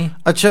ਕਿ ਨਹੀਂ।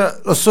 ਅੱਛਾ,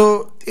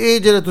 ਸੋ ਇਹ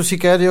ਜਿਹੜੇ ਤੁਸੀਂ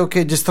ਕਹਿ ਰਹੇ ਹੋ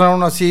ਕਿ ਜਿਸ ਤਰ੍ਹਾਂ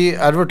ਹੁਣ ਅਸੀਂ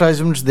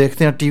ਐਡਵਰਟਾਈਜ਼ਮੈਂਟਸ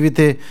ਦੇਖਦੇ ਹਾਂ TV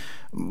 'ਤੇ,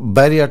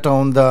 ਬੈਰੀਆ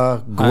ਟਾਊਨ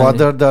ਦਾ,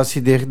 ਗਵਾਦਰ ਦਾ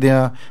ਅਸੀਂ ਦੇਖਦੇ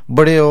ਹਾਂ,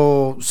 ਬੜੇ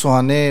ਉਹ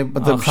ਸੁਹਾਣੇ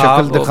ਮਤਲਬ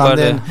ਸ਼ਕਲ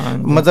ਦਿਖਾਉਂਦੇ ਨੇ,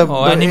 ਮਤਲਬ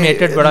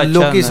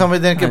ਲੋਕੀ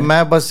ਸਮਝਦੇ ਨੇ ਕਿ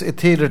ਮੈਂ ਬਸ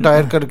ਇੱਥੇ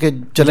ਰਿਟਾਇਰ ਕਰਕੇ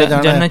ਚਲੇ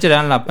ਜਾਣਾ, ਜੰਨਤ 'ਚ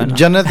ਰਹਿਣ ਲੱਗ ਪੈਣਾ,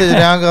 ਜੰਨਤ 'ਚ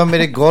ਰਹਾਂਗਾ,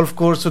 ਮੇਰੇ ਗੋਲਫ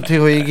ਕੋਰਸ ਉੱਥੇ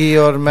ਹੋਏਗੀ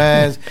ਔਰ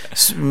ਮੈਂ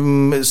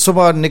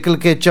ਸੁਬਾਹ ਨਿਕਲ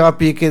ਕੇ ਚਾਹ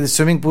ਪੀ ਕੇ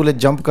ਸਵਿਮਿੰਗ ਪੂਲ 'ਚ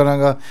ਜੰਪ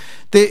ਕਰਾਂਗਾ।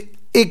 ਤੇ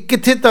ਇਹ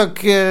ਕਿੱਥੇ ਤੱਕ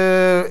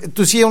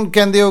ਤੁਸੀਂ ਹੁਣ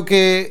ਕਹਿੰਦੇ ਹੋ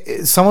ਕਿ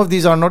some of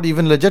these are not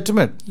even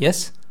legitimate?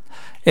 Yes.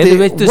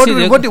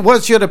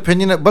 What's your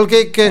opinion? ਬਲਕਿ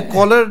ਇੱਕ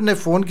ਕਾਲਰ ਨੇ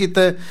ਫੋਨ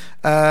ਕੀਤਾ,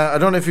 I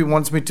don't know if he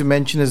wants me to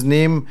mention his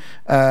name,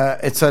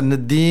 it's a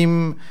Nadeem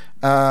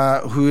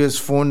who has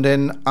phoned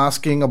in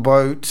asking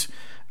about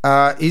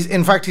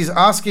he's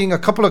asking a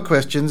couple of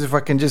questions, if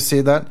I can just say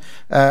that.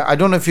 I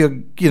don't know if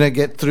you're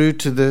get through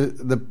to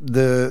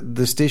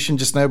the station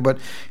just now, but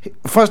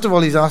first of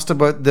all he's asked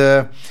about the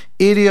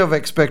area of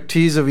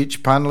expertise of each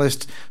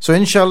panelist. So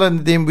inshallah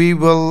then we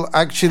will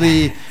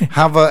actually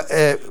have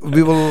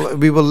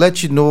we will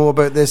let you know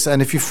about this,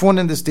 and if you phone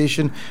in the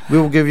station we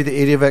will give you the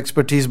area of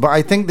expertise. But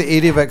I think the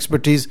area of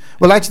expertise,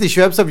 well actually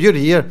Shoaib sahab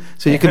you're here,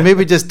 so you can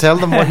maybe just tell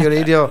them what your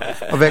area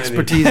of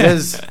expertise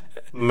is.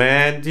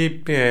 मैं जी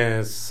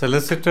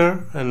solicitor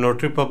and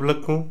notary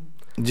public हूँ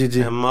जी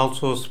जी। I'm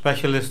also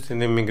specialist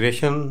in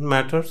immigration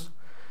matters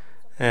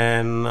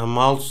and I'm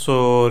also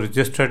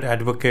registered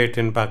advocate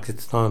in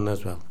Pakistan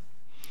as well.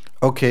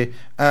 Okay,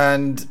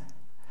 and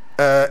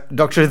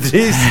Dr.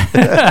 Idris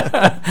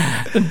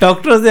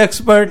doctors ਦੇ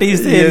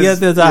expertise ਦੇ area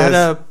ਤੇ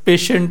ਜ਼ਾਹਰ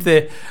patient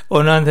ਤੇ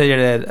ਉਹਨਾਂ ਦੇ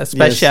ਜਿਹੜੇ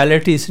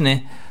ਸਪੈਸ਼ਲਿਟੀਜ਼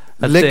ਨੇ।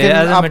 As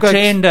I'm a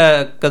trained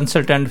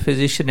consultant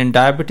physician in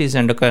diabetes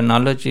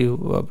endocrinology,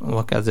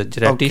 work as a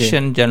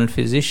geriatrician, general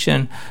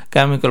physician,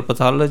 chemical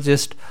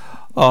pathologist,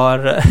 or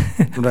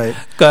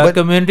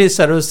community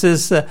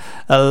services,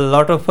 a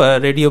lot of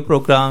radio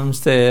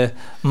programs, the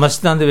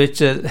masjidan de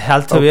vich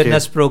health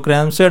awareness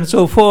programs and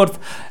so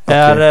forth.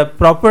 और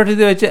property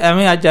de vich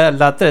ਐਵੇਂ ਅੱਜ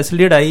ਲੱਤ ਇਸ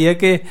ਲਈ ਆਈ ਹੈ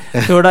ਕਿ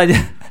ਥੋੜਾ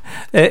ਜਿਹਾ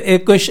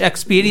एक कुछ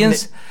एक्सपीरियंस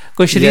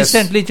कुछ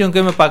ਰੀਸੈਂਟਲੀ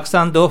ਕਿਉਂਕਿ ਮੈਂ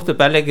ਪਾਕਿਸਤਾਨ 2 ਹਫ਼ਤੇ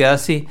ਪਹਿਲੇ ਗਿਆ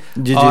ਸੀ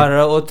ਔਰ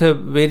ਉੱਥੇ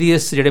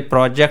ਵੇਰੀਅਸ ਜਿਹੜੇ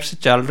ਪ੍ਰੋਜੈਕਟਸ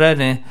ਚੱਲ ਰਹੇ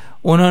ਨੇ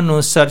ਉਹਨਾਂ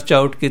ਨੂੰ ਸਰਚ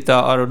ਆਊਟ ਕੀਤਾ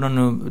ਔਰ ਉਹਨਾਂ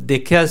ਨੂੰ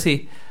ਦੇਖਿਆ ਸੀ।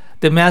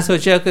 ਤੇ ਮੈਂ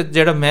ਸੋਚਿਆ ਕਿ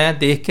ਜਿਹੜਾ ਮੈਂ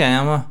ਦੇਖ ਕੇ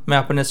ਆਇਆ ਵਾਂ ਮੈਂ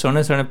ਆਪਣੇ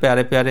ਸੋਹਣੇ ਸੋਹਣੇ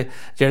ਪਿਆਰੇ ਪਿਆਰੇ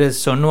ਜਿਹੜੇ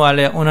ਸੁਣਨ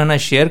ਵਾਲੇ ਆ ਉਹਨਾਂ ਨਾਲ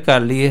ਸ਼ੇਅਰ ਕਰ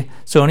ਲਈਏ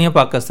ਸੋਹਣੀਆਂ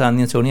ਪਾਕਿਸਤਾਨ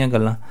ਦੀਆਂ ਸੋਹਣੀਆਂ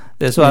ਗੱਲਾਂ।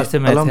 ਤੇ ਇਸ ਵਾਸਤੇ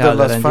ਮੈਂ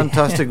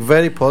fantastic,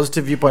 very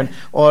positive viewpoint.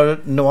 Or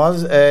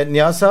Niaz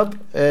Sahab,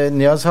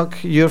 Niaz Haq,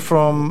 you're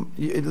from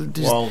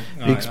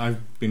I've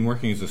been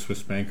working as a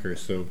Swiss banker,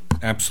 so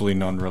absolutely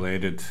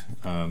non-related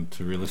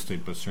to real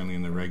estate, but certainly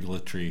in the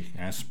regulatory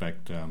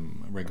aspect,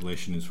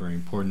 regulation is very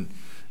important,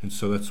 and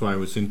so that's why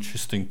it was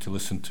interesting to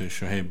listen to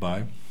Shoaib Bai.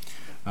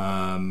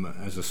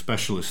 as a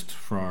specialist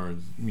for,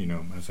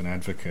 as an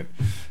advocate.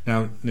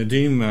 Now,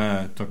 Nadeem,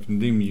 Dr.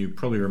 Nadeem, you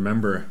probably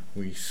remember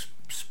we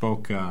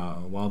spoke a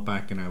while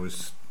back, and I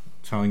was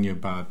telling you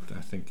about,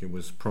 I think it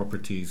was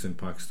properties in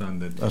Pakistan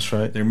that that's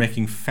right. They're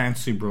making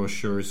fancy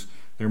brochures.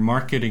 They're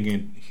marketing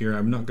it here.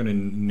 I'm not going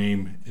to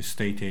name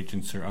estate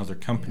agents or other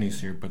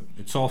companies here, but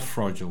it's all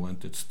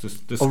fraudulent. It's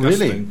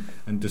disgusting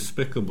and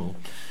despicable.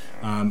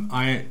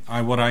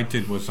 What I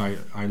did was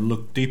I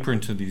looked deeper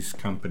into these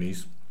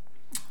companies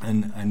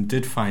and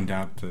did find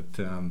out that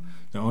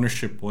the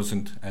ownership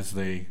wasn't as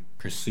they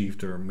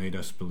perceived or made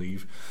us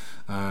believe.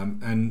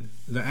 And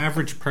the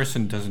average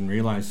person doesn't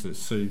realize this.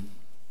 So,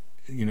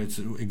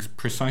 it's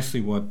precisely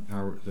what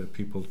the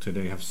people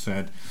today have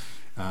said.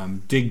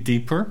 Dig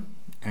deeper.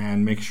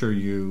 And make sure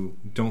you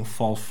don't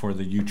fall for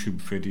the YouTube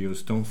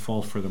videos, don't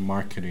fall for the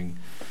marketing.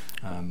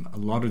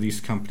 A lot of these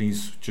companies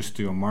just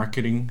do a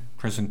marketing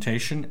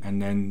presentation,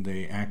 and then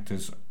they act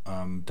as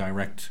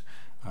direct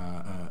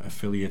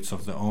affiliates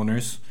of the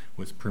owners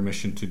with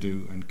permission to do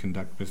and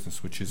conduct business,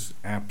 which is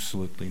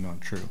absolutely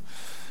not true.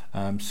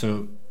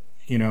 So,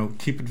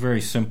 keep it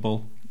very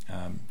simple.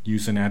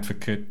 Use an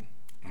advocate,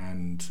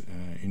 and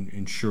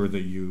ensure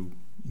that you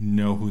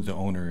know who the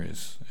owner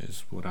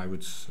is what I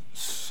would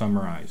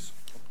summarize.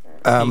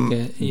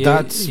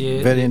 That's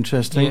very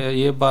interesting.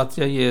 ये बात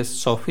ये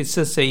Sophie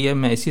से सही है.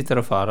 मैं इसी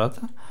तरफ आ रहा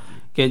था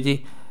कि जी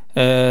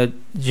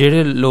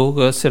ਜਿਹੜੇ ਲੋਕ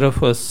ਸਿਰਫ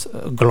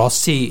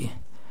ਗਲੋਸੀ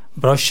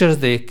ਬ੍ਰੋਸ਼ਰ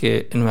ਦੇਖ ਕੇ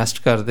ਇਨਵੈਸਟ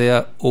ਕਰਦੇ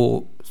ਆ,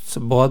 ਉਹ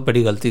ਬਹੁਤ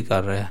ਬੜੀ ਗਲਤੀ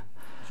ਕਰ ਰਹੇ ਆ.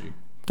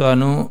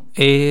 ਤੁਹਾਨੂੰ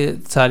ਇਹ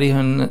ਸਾਰੀ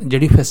ਹੁਣ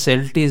ਜਿਹੜੀ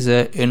ਫੈਸਿਲਿਟੀਜ਼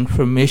ਹੈ,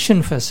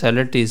 ਇਨਫੋਰਮੇਸ਼ਨ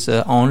ਫੈਸਿਲਿਟੀਜ਼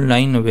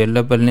ਆਨਲਾਈਨ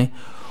ਅਵੇਲੇਬਲ ਨੇ,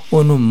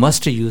 ਉਹਨੂੰ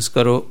ਮਸਟ ਯੂਜ਼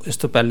ਕਰੋ. ਇਸ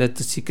ਤੋਂ ਪਹਿਲੇ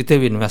ਤੁਸੀਂ ਕਿਤੇ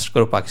ਵੀ ਇਨਵੈਸਟ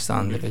ਕਰੋ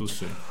ਪਾਕਿਸਤਾਨ ਦੇ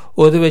ਵਿੱਚ.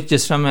 ਉਹਦੇ ਵਿੱਚ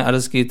ਜਿਸ ਤਰ੍ਹਾਂ ਮੈਂ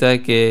ਅਰਜ਼ ਕੀਤਾ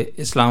ਕਿ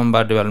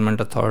ਇਸਲਾਮਾਬਾਦ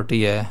ਡਿਵੈਲਪਮੈਂਟ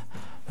ਅਥਾਰਟੀ ਹੈ,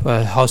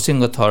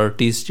 ਹਾਊਸਿੰਗ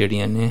ਅਥਾਰਟੀਜ਼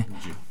ਜਿਹੜੀਆਂ ਨੇ,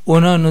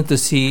 ਉਹਨਾਂ ਨੂੰ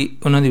ਤੁਸੀਂ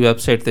ਉਹਨਾਂ ਦੀ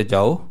ਵੈਬਸਾਈਟ 'ਤੇ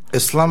ਜਾਓ.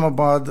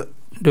 ਇਸਲਾਮਾਬਾਦ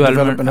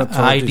ਡਿਵੈਲਪਮੈਂਟ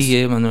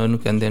IDA ਮਤਲਬ ਉਹਨੂੰ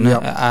ਕਹਿੰਦੇ ਨੇ.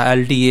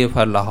 LDA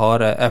ਫਾਰ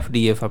ਲਾਹੌਰ ਹੈ,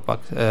 FDA ਫਾਰ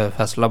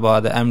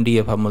ਫੈਸਲਾਬਾਦ ਹੈ,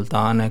 MDA ਫਾਰ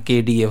ਮੁਲਤਾਨ ਹੈ,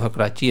 KDA ਫਾਰ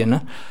ਕਰਾਚੀ ਹੈ ਨਾ.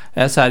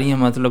 ਇਹ ਸਾਰੀਆਂ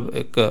ਮਤਲਬ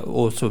ਇੱਕ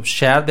ਉਸ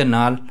ਸ਼ਹਿਰ ਦੇ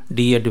ਨਾਲ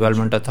DA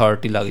ਡਿਵੈਲਪਮੈਂਟ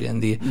ਅਥਾਰਟੀ ਲੱਗ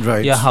ਜਾਂਦੀ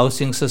ਹੈ, ਜਾਂ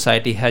ਹਾਊਸਿੰਗ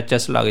ਸੁਸਾਇਟੀ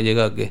HS ਲੱਗ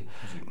ਜਾਏਗਾ ਅੱਗੇ.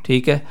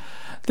 ਠੀਕ ਹੈ.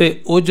 ਅਤੇ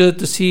ਉਹ ਜਦੋਂ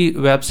ਤੁਸੀਂ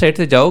ਵੈਬਸਾਈਟ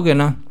 'ਤੇ ਜਾਓਗੇ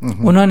ਨਾ,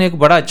 ਉਹਨਾਂ ਨੇ ਇੱਕ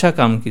ਬੜਾ ਅੱਛਾ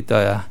ਕੰਮ ਕੀਤਾ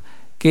ਹੋਇਆ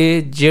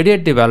ਕਿ ਜਿਹੜੇ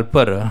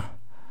ਡਿਵੈਲਪਰ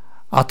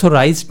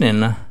ਆਥੋਰਾਈਜ਼ਡ ਨੇ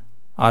ਨਾ,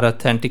 ਔਰ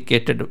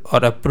ਅਥੈਂਟੀਕੇਟਡ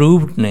ਔਰ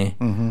ਅਪਰੂਵਡ ਨੇ,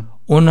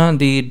 ਉਹਨਾਂ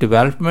ਦੀ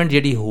ਡਿਵੈਲਪਮੈਂਟ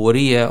ਜਿਹੜੀ ਹੋ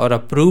ਰਹੀ ਹੈ ਔਰ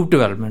ਅਪਰੂਵਡ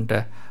ਡਿਵੈਲਪਮੈਂਟ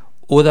ਹੈ,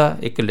 ਉਹਦਾ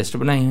ਇੱਕ ਲਿਸਟ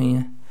ਬਣਾਈ ਹੋਈ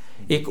ਹੈ.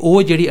 ਇੱਕ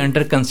ਉਹ ਜਿਹੜੀ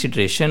ਅੰਡਰ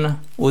ਕੰਸੀਡਰੇਸ਼ਨ ਆ,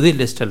 ਉਹਦੀ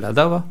ਲਿਸਟ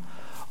ਅਲੱਗਾ ਵਾ.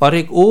 ਔਰ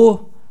ਇੱਕ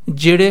ਉਹ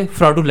ਜਿਹੜੇ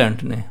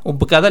ਫਰਾਡੂਲੈਂਟ ਨੇ, ਉਹ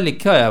ਬਕਾਇਦਾ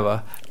ਲਿਖਿਆ ਹੋਇਆ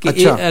ਵਾ ਕਿ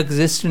ਇਹ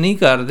ਐਗਜ਼ਿਸਟ ਨਹੀਂ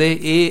ਕਰਦੇ,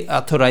 ਇਹ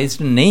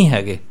ਆਥੋਰਾਈਜ਼ਡ ਨਹੀਂ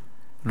ਹੈਗੇ.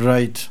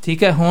 ਰਾਈਟ.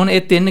 ਠੀਕ ਹੈ. ਹੁਣ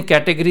ਇਹ 3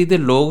 ਕੈਟੇਗਰੀ ਦੇ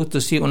ਲੋਕ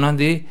ਤੁਸੀਂ ਉਹਨਾਂ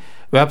ਦੀ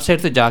ਵੈਬਸਾਈਟ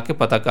 'ਤੇ ਜਾ ਕੇ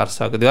ਪਤਾ ਕਰ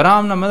ਸਕਦੇ ਹੋ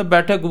ਆਰਾਮ ਨਾਲ. ਮਤਲਬ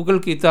ਬੈਠੇ ਗੂਗਲ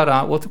ਕੀਤਾ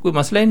ਆਰਾਮ, ਉੱਥੇ ਕੋਈ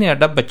ਮਸਲਾ ਹੀ ਨਹੀਂ.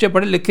 ਸਾਡਾ ਬੱਚੇ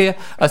ਪੜ੍ਹੇ ਲਿਖੇ ਆ,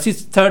 ਅਸੀਂ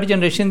 3rd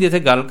ਜਨਰੇਸ਼ਨ ਦੀ ਇੱਥੇ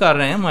ਗੱਲ ਕਰ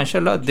ਰਹੇ ਹਾਂ.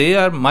 ਮਾਸ਼ਾਅੱਲਾ, they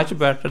are much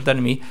better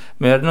than me,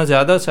 ਮੇਰੇ ਨਾਲ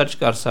ਜ਼ਿਆਦਾ ਸਰਚ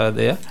ਕਰ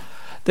ਸਕਦੇ ਆ.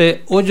 ਅਤੇ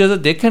ਉਹ ਜਦੋਂ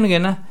ਦੇਖਣਗੇ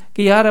ਨਾ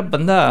ਕਿ ਯਾਰ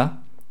ਬੰਦਾ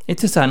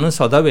ਇੱਥੇ ਸਾਨੂੰ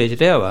ਸੌਦਾ ਵੇਚ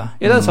ਰਿਹਾ ਵਾ,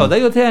 ਇਹਦਾ ਸੌਦਾ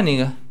ਹੀ ਉੱਥੇ ਹੈ ਨਹੀਂ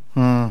ਗਾ.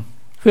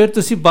 ਫਿਰ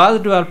ਤੁਸੀਂ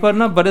ਬਾਅਦ ਡਿਵੈਲਪਰ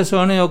ਨਾ ਬੜੇ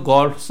ਸੋਹਣੇ ਉਹ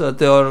ਗੋਲਫਸ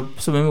ਅਤੇ ਔਰ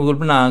ਸਵਿਮਿੰਗ ਪੂਲ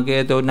ਬਣਾ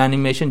ਕੇ ਅਤੇ ਉਹ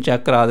ਐਨੀਮੇਸ਼ਨ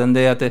ਚੈੱਕ ਕਰਾ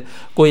ਦਿੰਦੇ ਆ, ਅਤੇ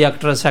ਕੋਈ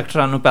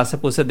ਐਕਟਰਾਂ ਨੂੰ ਪੈਸੇ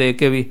ਪੂਸੇ ਦੇ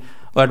ਕੇ ਵੀ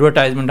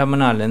ਐਡਵਰਟਾਈਜ਼ਮੈਂਟਾਂ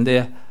ਬਣਾ ਲੈਂਦੇ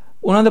ਆ.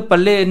 ਉਹਨਾਂ ਦੇ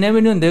ਪੱਲੇ ਇੰਨੇ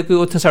ਵੀ ਨਹੀਂ ਹੁੰਦੇ ਕਿ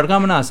ਉੱਥੇ ਸੜਕਾਂ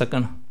ਬਣਾ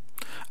ਸਕਣ.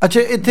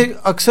 ਅੱਛਾ, ਇੱਥੇ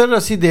ਅਕਸਰ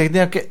ਅਸੀਂ ਦੇਖਦੇ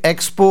ਹਾਂ ਕਿ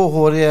ਐਕਸਪੋ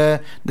ਹੋ ਰਿਹਾ ਹੈ,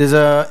 there's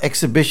a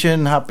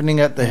exhibition happening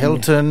at the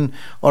Hilton,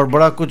 ਔਰ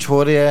ਬੜਾ ਕੁਛ ਹੋ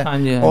ਰਿਹਾ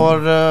ਹੈ,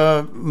 ਔਰ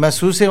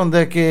ਮਹਿਸੂਸ ਇਹ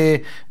ਹੁੰਦਾ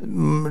ਕਿ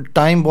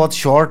ਟਾਈਮ ਬਹੁਤ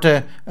ਸ਼ਾਰਟ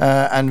ਹੈ,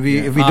 and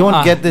we don't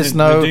get this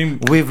now,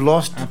 we've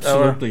lost.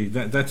 Absolutely,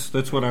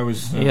 that's what I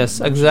was. Yes,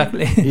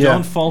 exactly.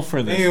 Don't fall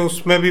for this. नहीं,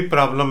 उसमें भी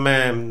प्रॉब्लम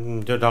है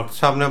जो डॉक्टर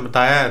साहब ने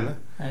बताया है ना,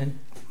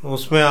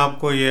 उसमें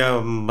आपको ये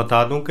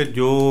बता दूं कि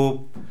जो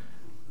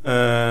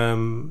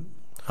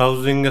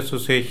हाउसिंग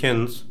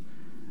एसोसिएशंस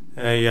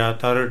या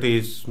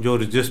अथॉरिटीज़ जो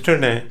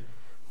रजिस्टर्ड हैं,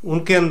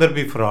 उनके अंदर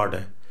भी फ्रॉड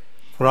है.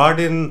 फ्रॉड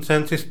इन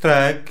सेंस इस तरह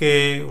है कि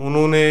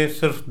उन्होंने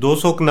सिर्फ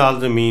 200 कनाल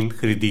ज़मीन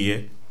खरीदी है,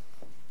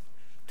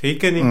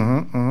 ठीक है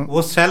नहीं,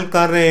 वो सेल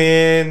कर रहे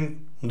हैं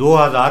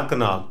 2000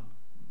 कनाल.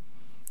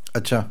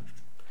 अच्छा.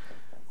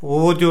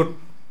 वो जो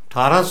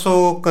 1800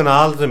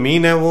 कनाल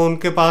ज़मीन है वो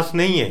उनके पास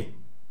नहीं है.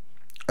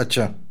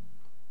 अच्छा.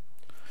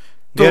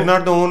 They are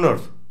not the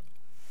owners.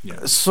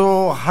 So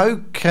how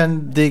can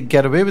they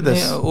get away with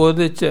this?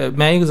 ਉਹਦੇ 'ਚ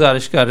ਮੈਂ ਇਹ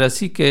ਗੁਜ਼ਾਰਿਸ਼ ਕਰ ਰਿਹਾ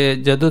ਸੀ ਕਿ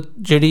ਜਦੋਂ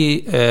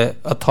ਜਿਹੜੀ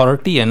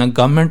ਅਥਾਰਟੀ ਹੈ ਨਾ,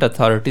 ਗਵਰਨਮੈਂਟ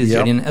ਅਥਾਰਟੀਜ਼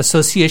ਜਿਹੜੀਆਂ ਨੇ,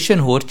 ਐਸੋਸੀਏਸ਼ਨ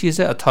ਹੋਰ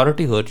ਚੀਜ਼ ਹੈ,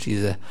 ਅਥਾਰਟੀ ਹੋਰ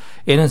ਚੀਜ਼ ਹੈ,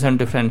 ਇਹਨਾਂ ਸਾਨੂੰ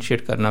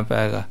ਡਿਫਰੈਂਸ਼ੀਏਟ ਕਰਨਾ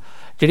ਪਏਗਾ.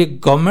 ਜਿਹੜੀ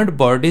ਗਵਰਨਮੈਂਟ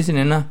ਬਾਡੀਜ਼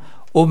ਨੇ ਨਾ,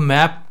 ਉਹ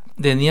ਮੈਪ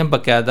ਦਿੰਦੀਆਂ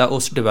ਬਕਾਇਦਾ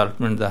ਉਸ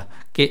ਡਿਵੈਲਪਮੈਂਟ ਦਾ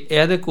ਕਿ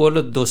ਇਹਦੇ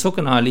ਕੋਲ 200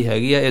 ਕਨਾਲ ਹੀ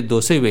ਹੈਗੀ ਆ, ਇਹ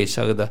 200 ਹੀ ਵੇਚ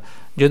ਸਕਦਾ.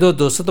 ਜਦੋਂ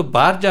 200 ਤੋਂ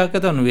ਬਾਹਰ ਜਾ ਕੇ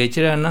ਤੁਹਾਨੂੰ ਵੇਚ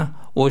ਰਿਹਾ ਨਾ,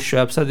 ਉਹ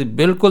ਸ਼ੁਐਬ ਸਾਹਿਬ ਦੀ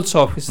ਬਿਲਕੁਲ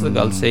 100%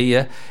 ਗੱਲ ਸਹੀ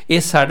ਹੈ.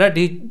 ਇਹ ਸਾਡਾ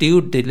ਡਿਊ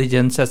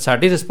ਡਿਲੀਜੈਂਸ ਹੈ,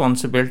 ਸਾਡੀ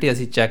ਰਿਸਪੋਂਸਿਬਿਲਿਟੀ.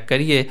 ਅਸੀਂ ਚੈੱਕ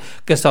ਕਰੀਏ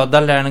ਕਿ ਸੌਦਾ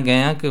ਲੈਣ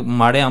ਗਏ ਹਾਂ ਕਿ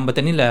ਮਾੜੇ ਅੰਬ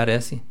ਤੇ ਨਹੀਂ ਲੈ ਰਿਹਾ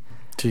ਸੀ.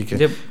 ठीक है.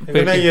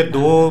 ये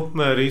 2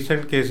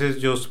 रीसेंट केसेस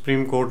जो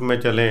सुप्रीम कोर्ट में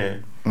चले हैं,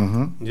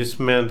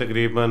 जिसमें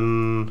तकरीबन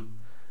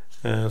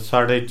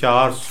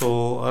 450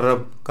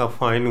 अरब का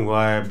फाइन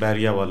हुआ है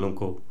बैरिया वालों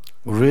को.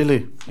 Really?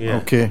 Yeah.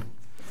 Okay.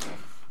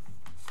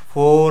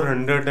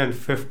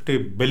 450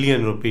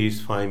 billion rupees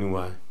fine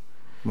हुआ है.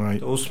 Right.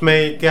 तो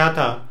उसमें क्या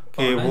था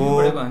कि वो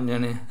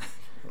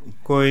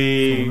कोई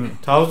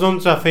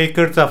thousands of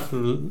acres of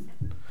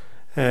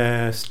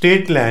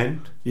state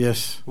land Yes.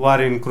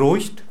 were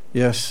encroached,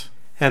 Yes.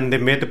 and they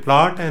made a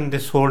plot and they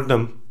sold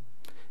them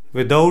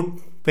without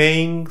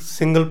paying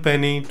single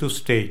penny to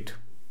state.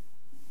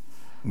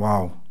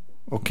 Wow.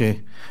 Okay.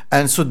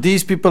 And so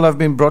these people have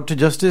been brought to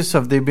justice?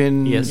 Have they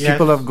been... Yes.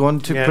 People Yes. have gone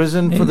to Yes.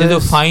 prison for ਜਦੋਂ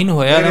this? Fine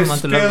ਹੋਇਆ There ਦਾ is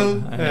ਮਤਲਬ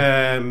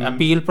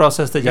appeal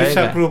process ਤੇ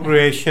ਜਾਏਗਾ.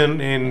 misappropriation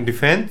in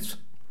defense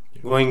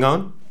going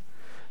on,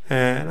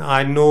 and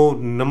I know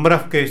number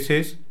of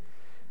cases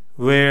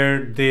where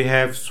they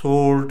have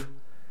sold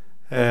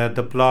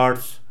the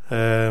plots,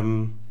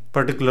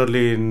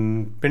 particularly in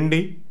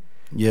Pindi,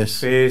 Yes.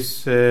 phase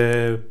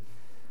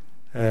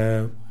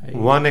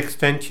 1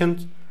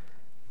 extensions,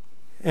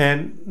 and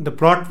the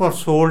plot was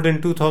sold in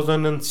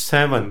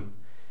 2007.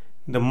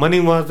 The money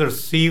was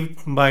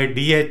received by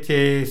DHA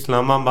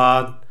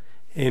Islamabad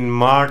in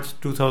March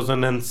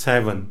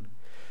 2007.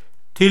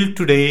 Till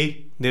today,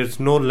 there's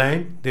no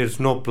land, there's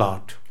no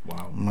plot.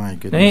 Wow. My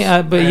goodness. ਨਹੀਂ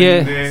ਅਬ And,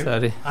 ਇਹ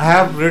sorry. I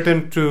have written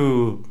to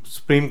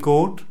Supreme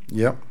Court,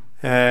 Yep.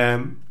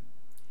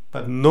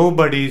 but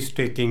nobody is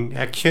taking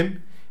action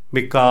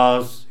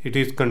because it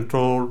is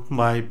controlled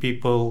by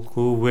people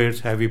who wears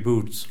heavy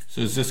boots.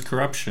 So is this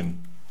corruption?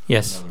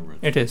 Yes, In other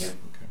words? it is.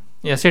 Okay.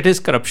 Yes, it is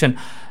corruption.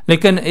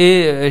 ਲੇਕਿਨ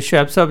ਇਹ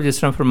ਸ਼ਾਇਬ ਸਾਹਿਬ ਜਿਸ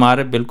ਤਰ੍ਹਾਂ ਫਰਮਾ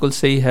ਰਹੇ ਬਿਲਕੁਲ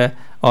ਸਹੀ ਹੈ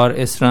ਔਰ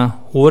ਇਸ ਤਰ੍ਹਾਂ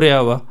ਹੋ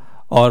ਰਿਹਾ ਵਾ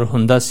ਔਰ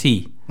ਹੁੰਦਾ ਸੀ.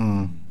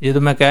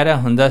 ਜਦੋਂ ਮੈਂ ਕਹਿ ਰਿਹਾ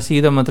ਹੁੰਦਾ ਸੀ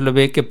ਦਾ ਮਤਲਬ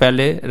ਇਹ ਕਿ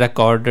ਪਹਿਲੇ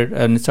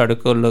ਰਿਕਾਰਡਡ ਸਾਡੇ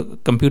ਕੋਲ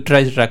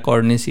ਕੰਪਿਊਟਰਾਈਜ਼ਡ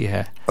ਰਿਕਾਰਡ ਨਹੀਂ ਸੀ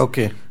ਹੈ.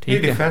 Okay.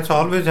 ਠੀਕ ਹੈ. Defense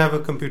always have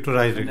a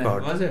computerized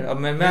record. Was it?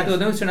 ਮੈਂ ਤਾਂ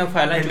ਉਹਦੇ ਵਿੱਚ ਨਾ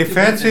ਫਾਈਲਾਂ And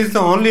defense is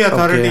the only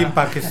authority Okay. in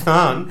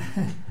Pakistan.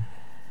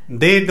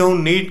 They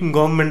don't need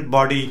government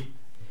body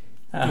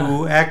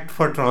to act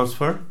for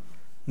transfer.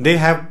 They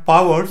have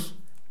powers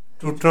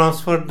to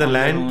transfer the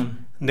land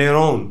their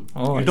own.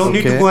 Oh, you don't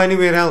need to okay. go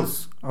anywhere else.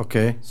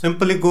 Okay.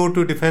 Simply go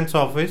to defense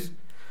office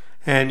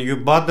and you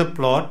bought the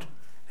plot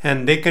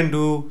and they can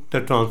do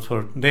the transfer.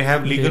 They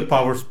have legal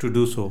powers to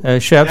do so.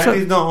 ਸ਼ਾਇਬ That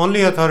Sahib is the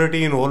only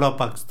authority in all of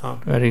Pakistan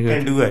Very good.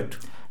 can do it.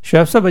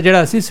 ਸ਼ਾਇਬ ਸਾਹਿਬ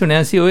ਜਿਹੜਾ ਅਸੀਂ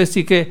ਸੁਣਿਆ ਸੀ ਉਹ ਇਹ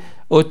ਸੀ ਕਿ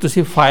ਉਹ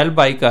ਤੁਸੀਂ file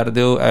ਬਾਈ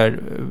ਕਰਦੇ ਹੋ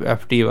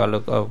FD ਵਾਲੋ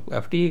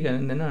FD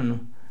ਕਹਿੰਦੇ ਨਾ ਉਹਨੂੰ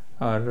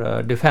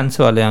ਔਰ ਡਿਫੈਂਸ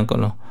ਵਾਲਿਆਂ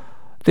ਕੋਲੋਂ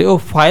ਤੇ ਉਹ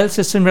ਫਾਈਲ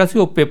ਸਿਸਟਮ ਜਿਹੜਾ ਸੀ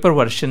ਉਹ ਪੇਪਰ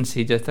ਵਰਸ਼ਨ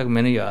ਸੀ ਜਿਸ ਤੱਕ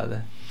ਮੈਨੂੰ ਯਾਦ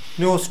ਹੈ.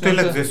 No, still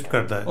exist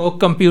करता है. ਉਹ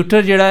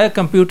ਕੰਪਿਊਟਰ ਜਿਹੜਾ ਹੈ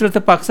ਕੰਪਿਊਟਰ ਤੇ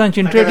ਪਾਕਿਸਤਾਨ ਚ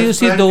ਇੰਟਰੋਡਿਊਸ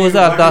ਸੀ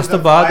 2010 ਤੋਂ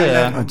ਬਾਅਦ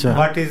ਹੋਇਆ.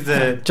 What is the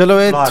Chalo,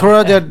 plot? thoda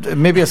ja,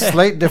 maybe a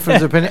slight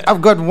difference of opinion.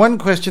 I've got one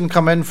question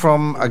come in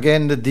from,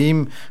 again,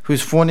 Nadeem,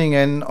 who's phoning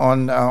in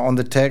on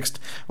the text.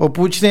 Oh,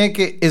 puch rahe hain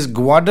ki is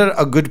Gwadar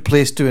a good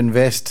place to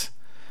invest?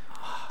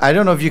 I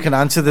don't know if you can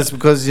answer this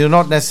because you're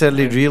not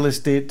necessarily real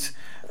estate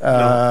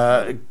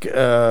I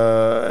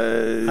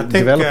think,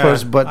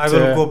 developers, but I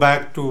will go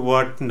back to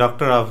what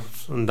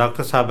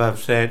Dr. Saab have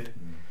said.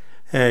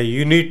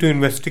 You need to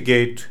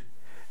investigate.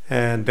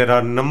 There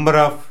are a number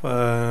of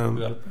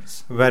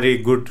very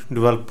good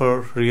developer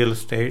real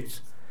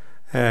estates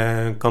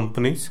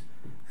companies,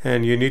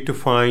 and you need to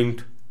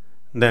find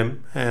them,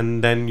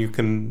 and then you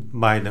can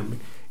buy them.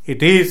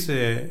 It is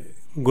a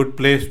good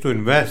place to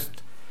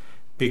invest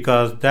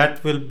because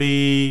that will be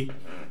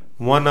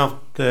one of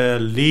the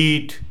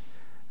lead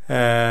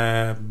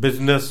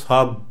business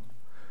hub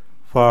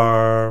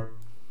for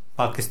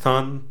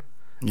Pakistan.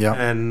 yeah.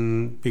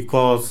 And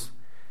because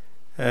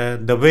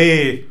the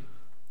way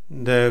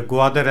the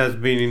Gwadar has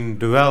been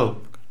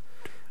developed,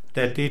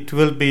 that it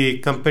will be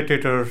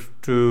competitor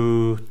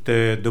to the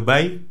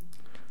Dubai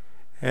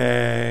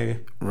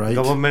Right.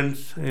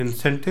 government's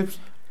incentives,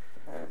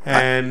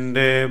 and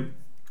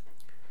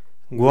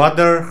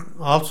Gwadar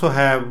also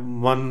have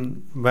one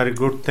very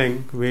good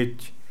thing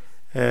which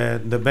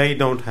Dubai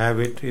don't have.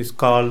 It is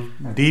called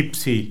deep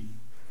sea.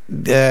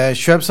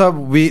 Shoaib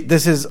Saab,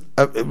 this is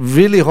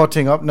really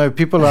hotting up now.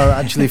 People are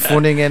actually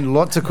phoning in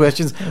lots of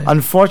questions.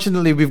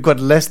 Unfortunately, we've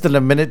got less than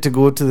a minute to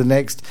go to the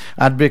next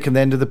ad break and the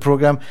end of the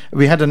program.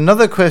 We had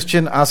another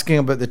question asking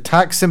about the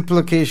tax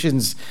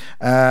implications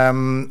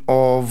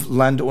of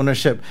land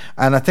ownership,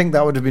 and I think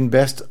that would have been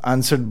best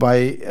answered by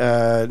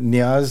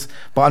Niaz.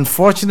 But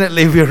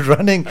unfortunately, we're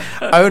running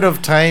out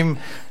of time,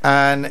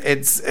 and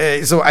it's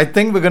so I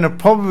think we're going to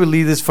probably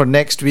leave this for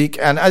next week.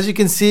 And as you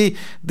can see,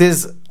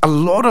 there's a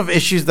lot of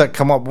issues that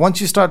come up once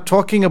you start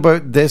talking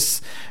about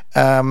this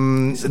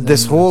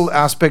this whole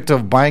aspect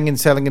of buying and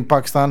selling in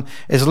Pakistan.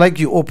 It's like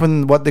you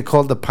open what they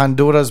call the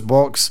Pandora's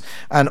box,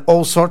 and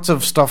all sorts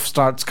of stuff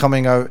starts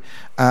coming out.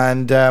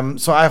 And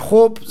so I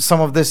hope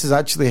some of this has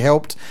actually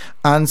helped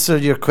answer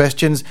your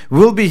questions.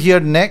 We'll be here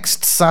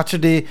next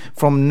Saturday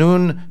from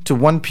noon to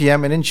 1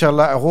 p.m. and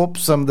inshallah I hope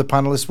some of the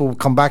panelists will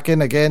come back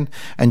in again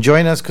and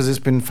join us, because it's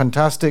been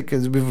fantastic.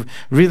 We've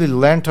really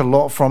learnt a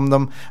lot from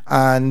them,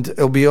 and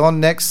it'll be on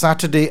next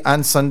Saturday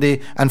and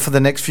Sunday and for the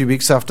next few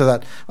weeks after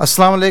that.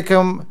 Assalamu alaikum.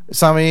 alaikum,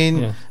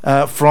 Sameen,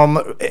 from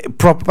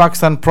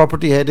Pakistan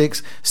Property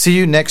Headaches. See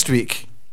you next week.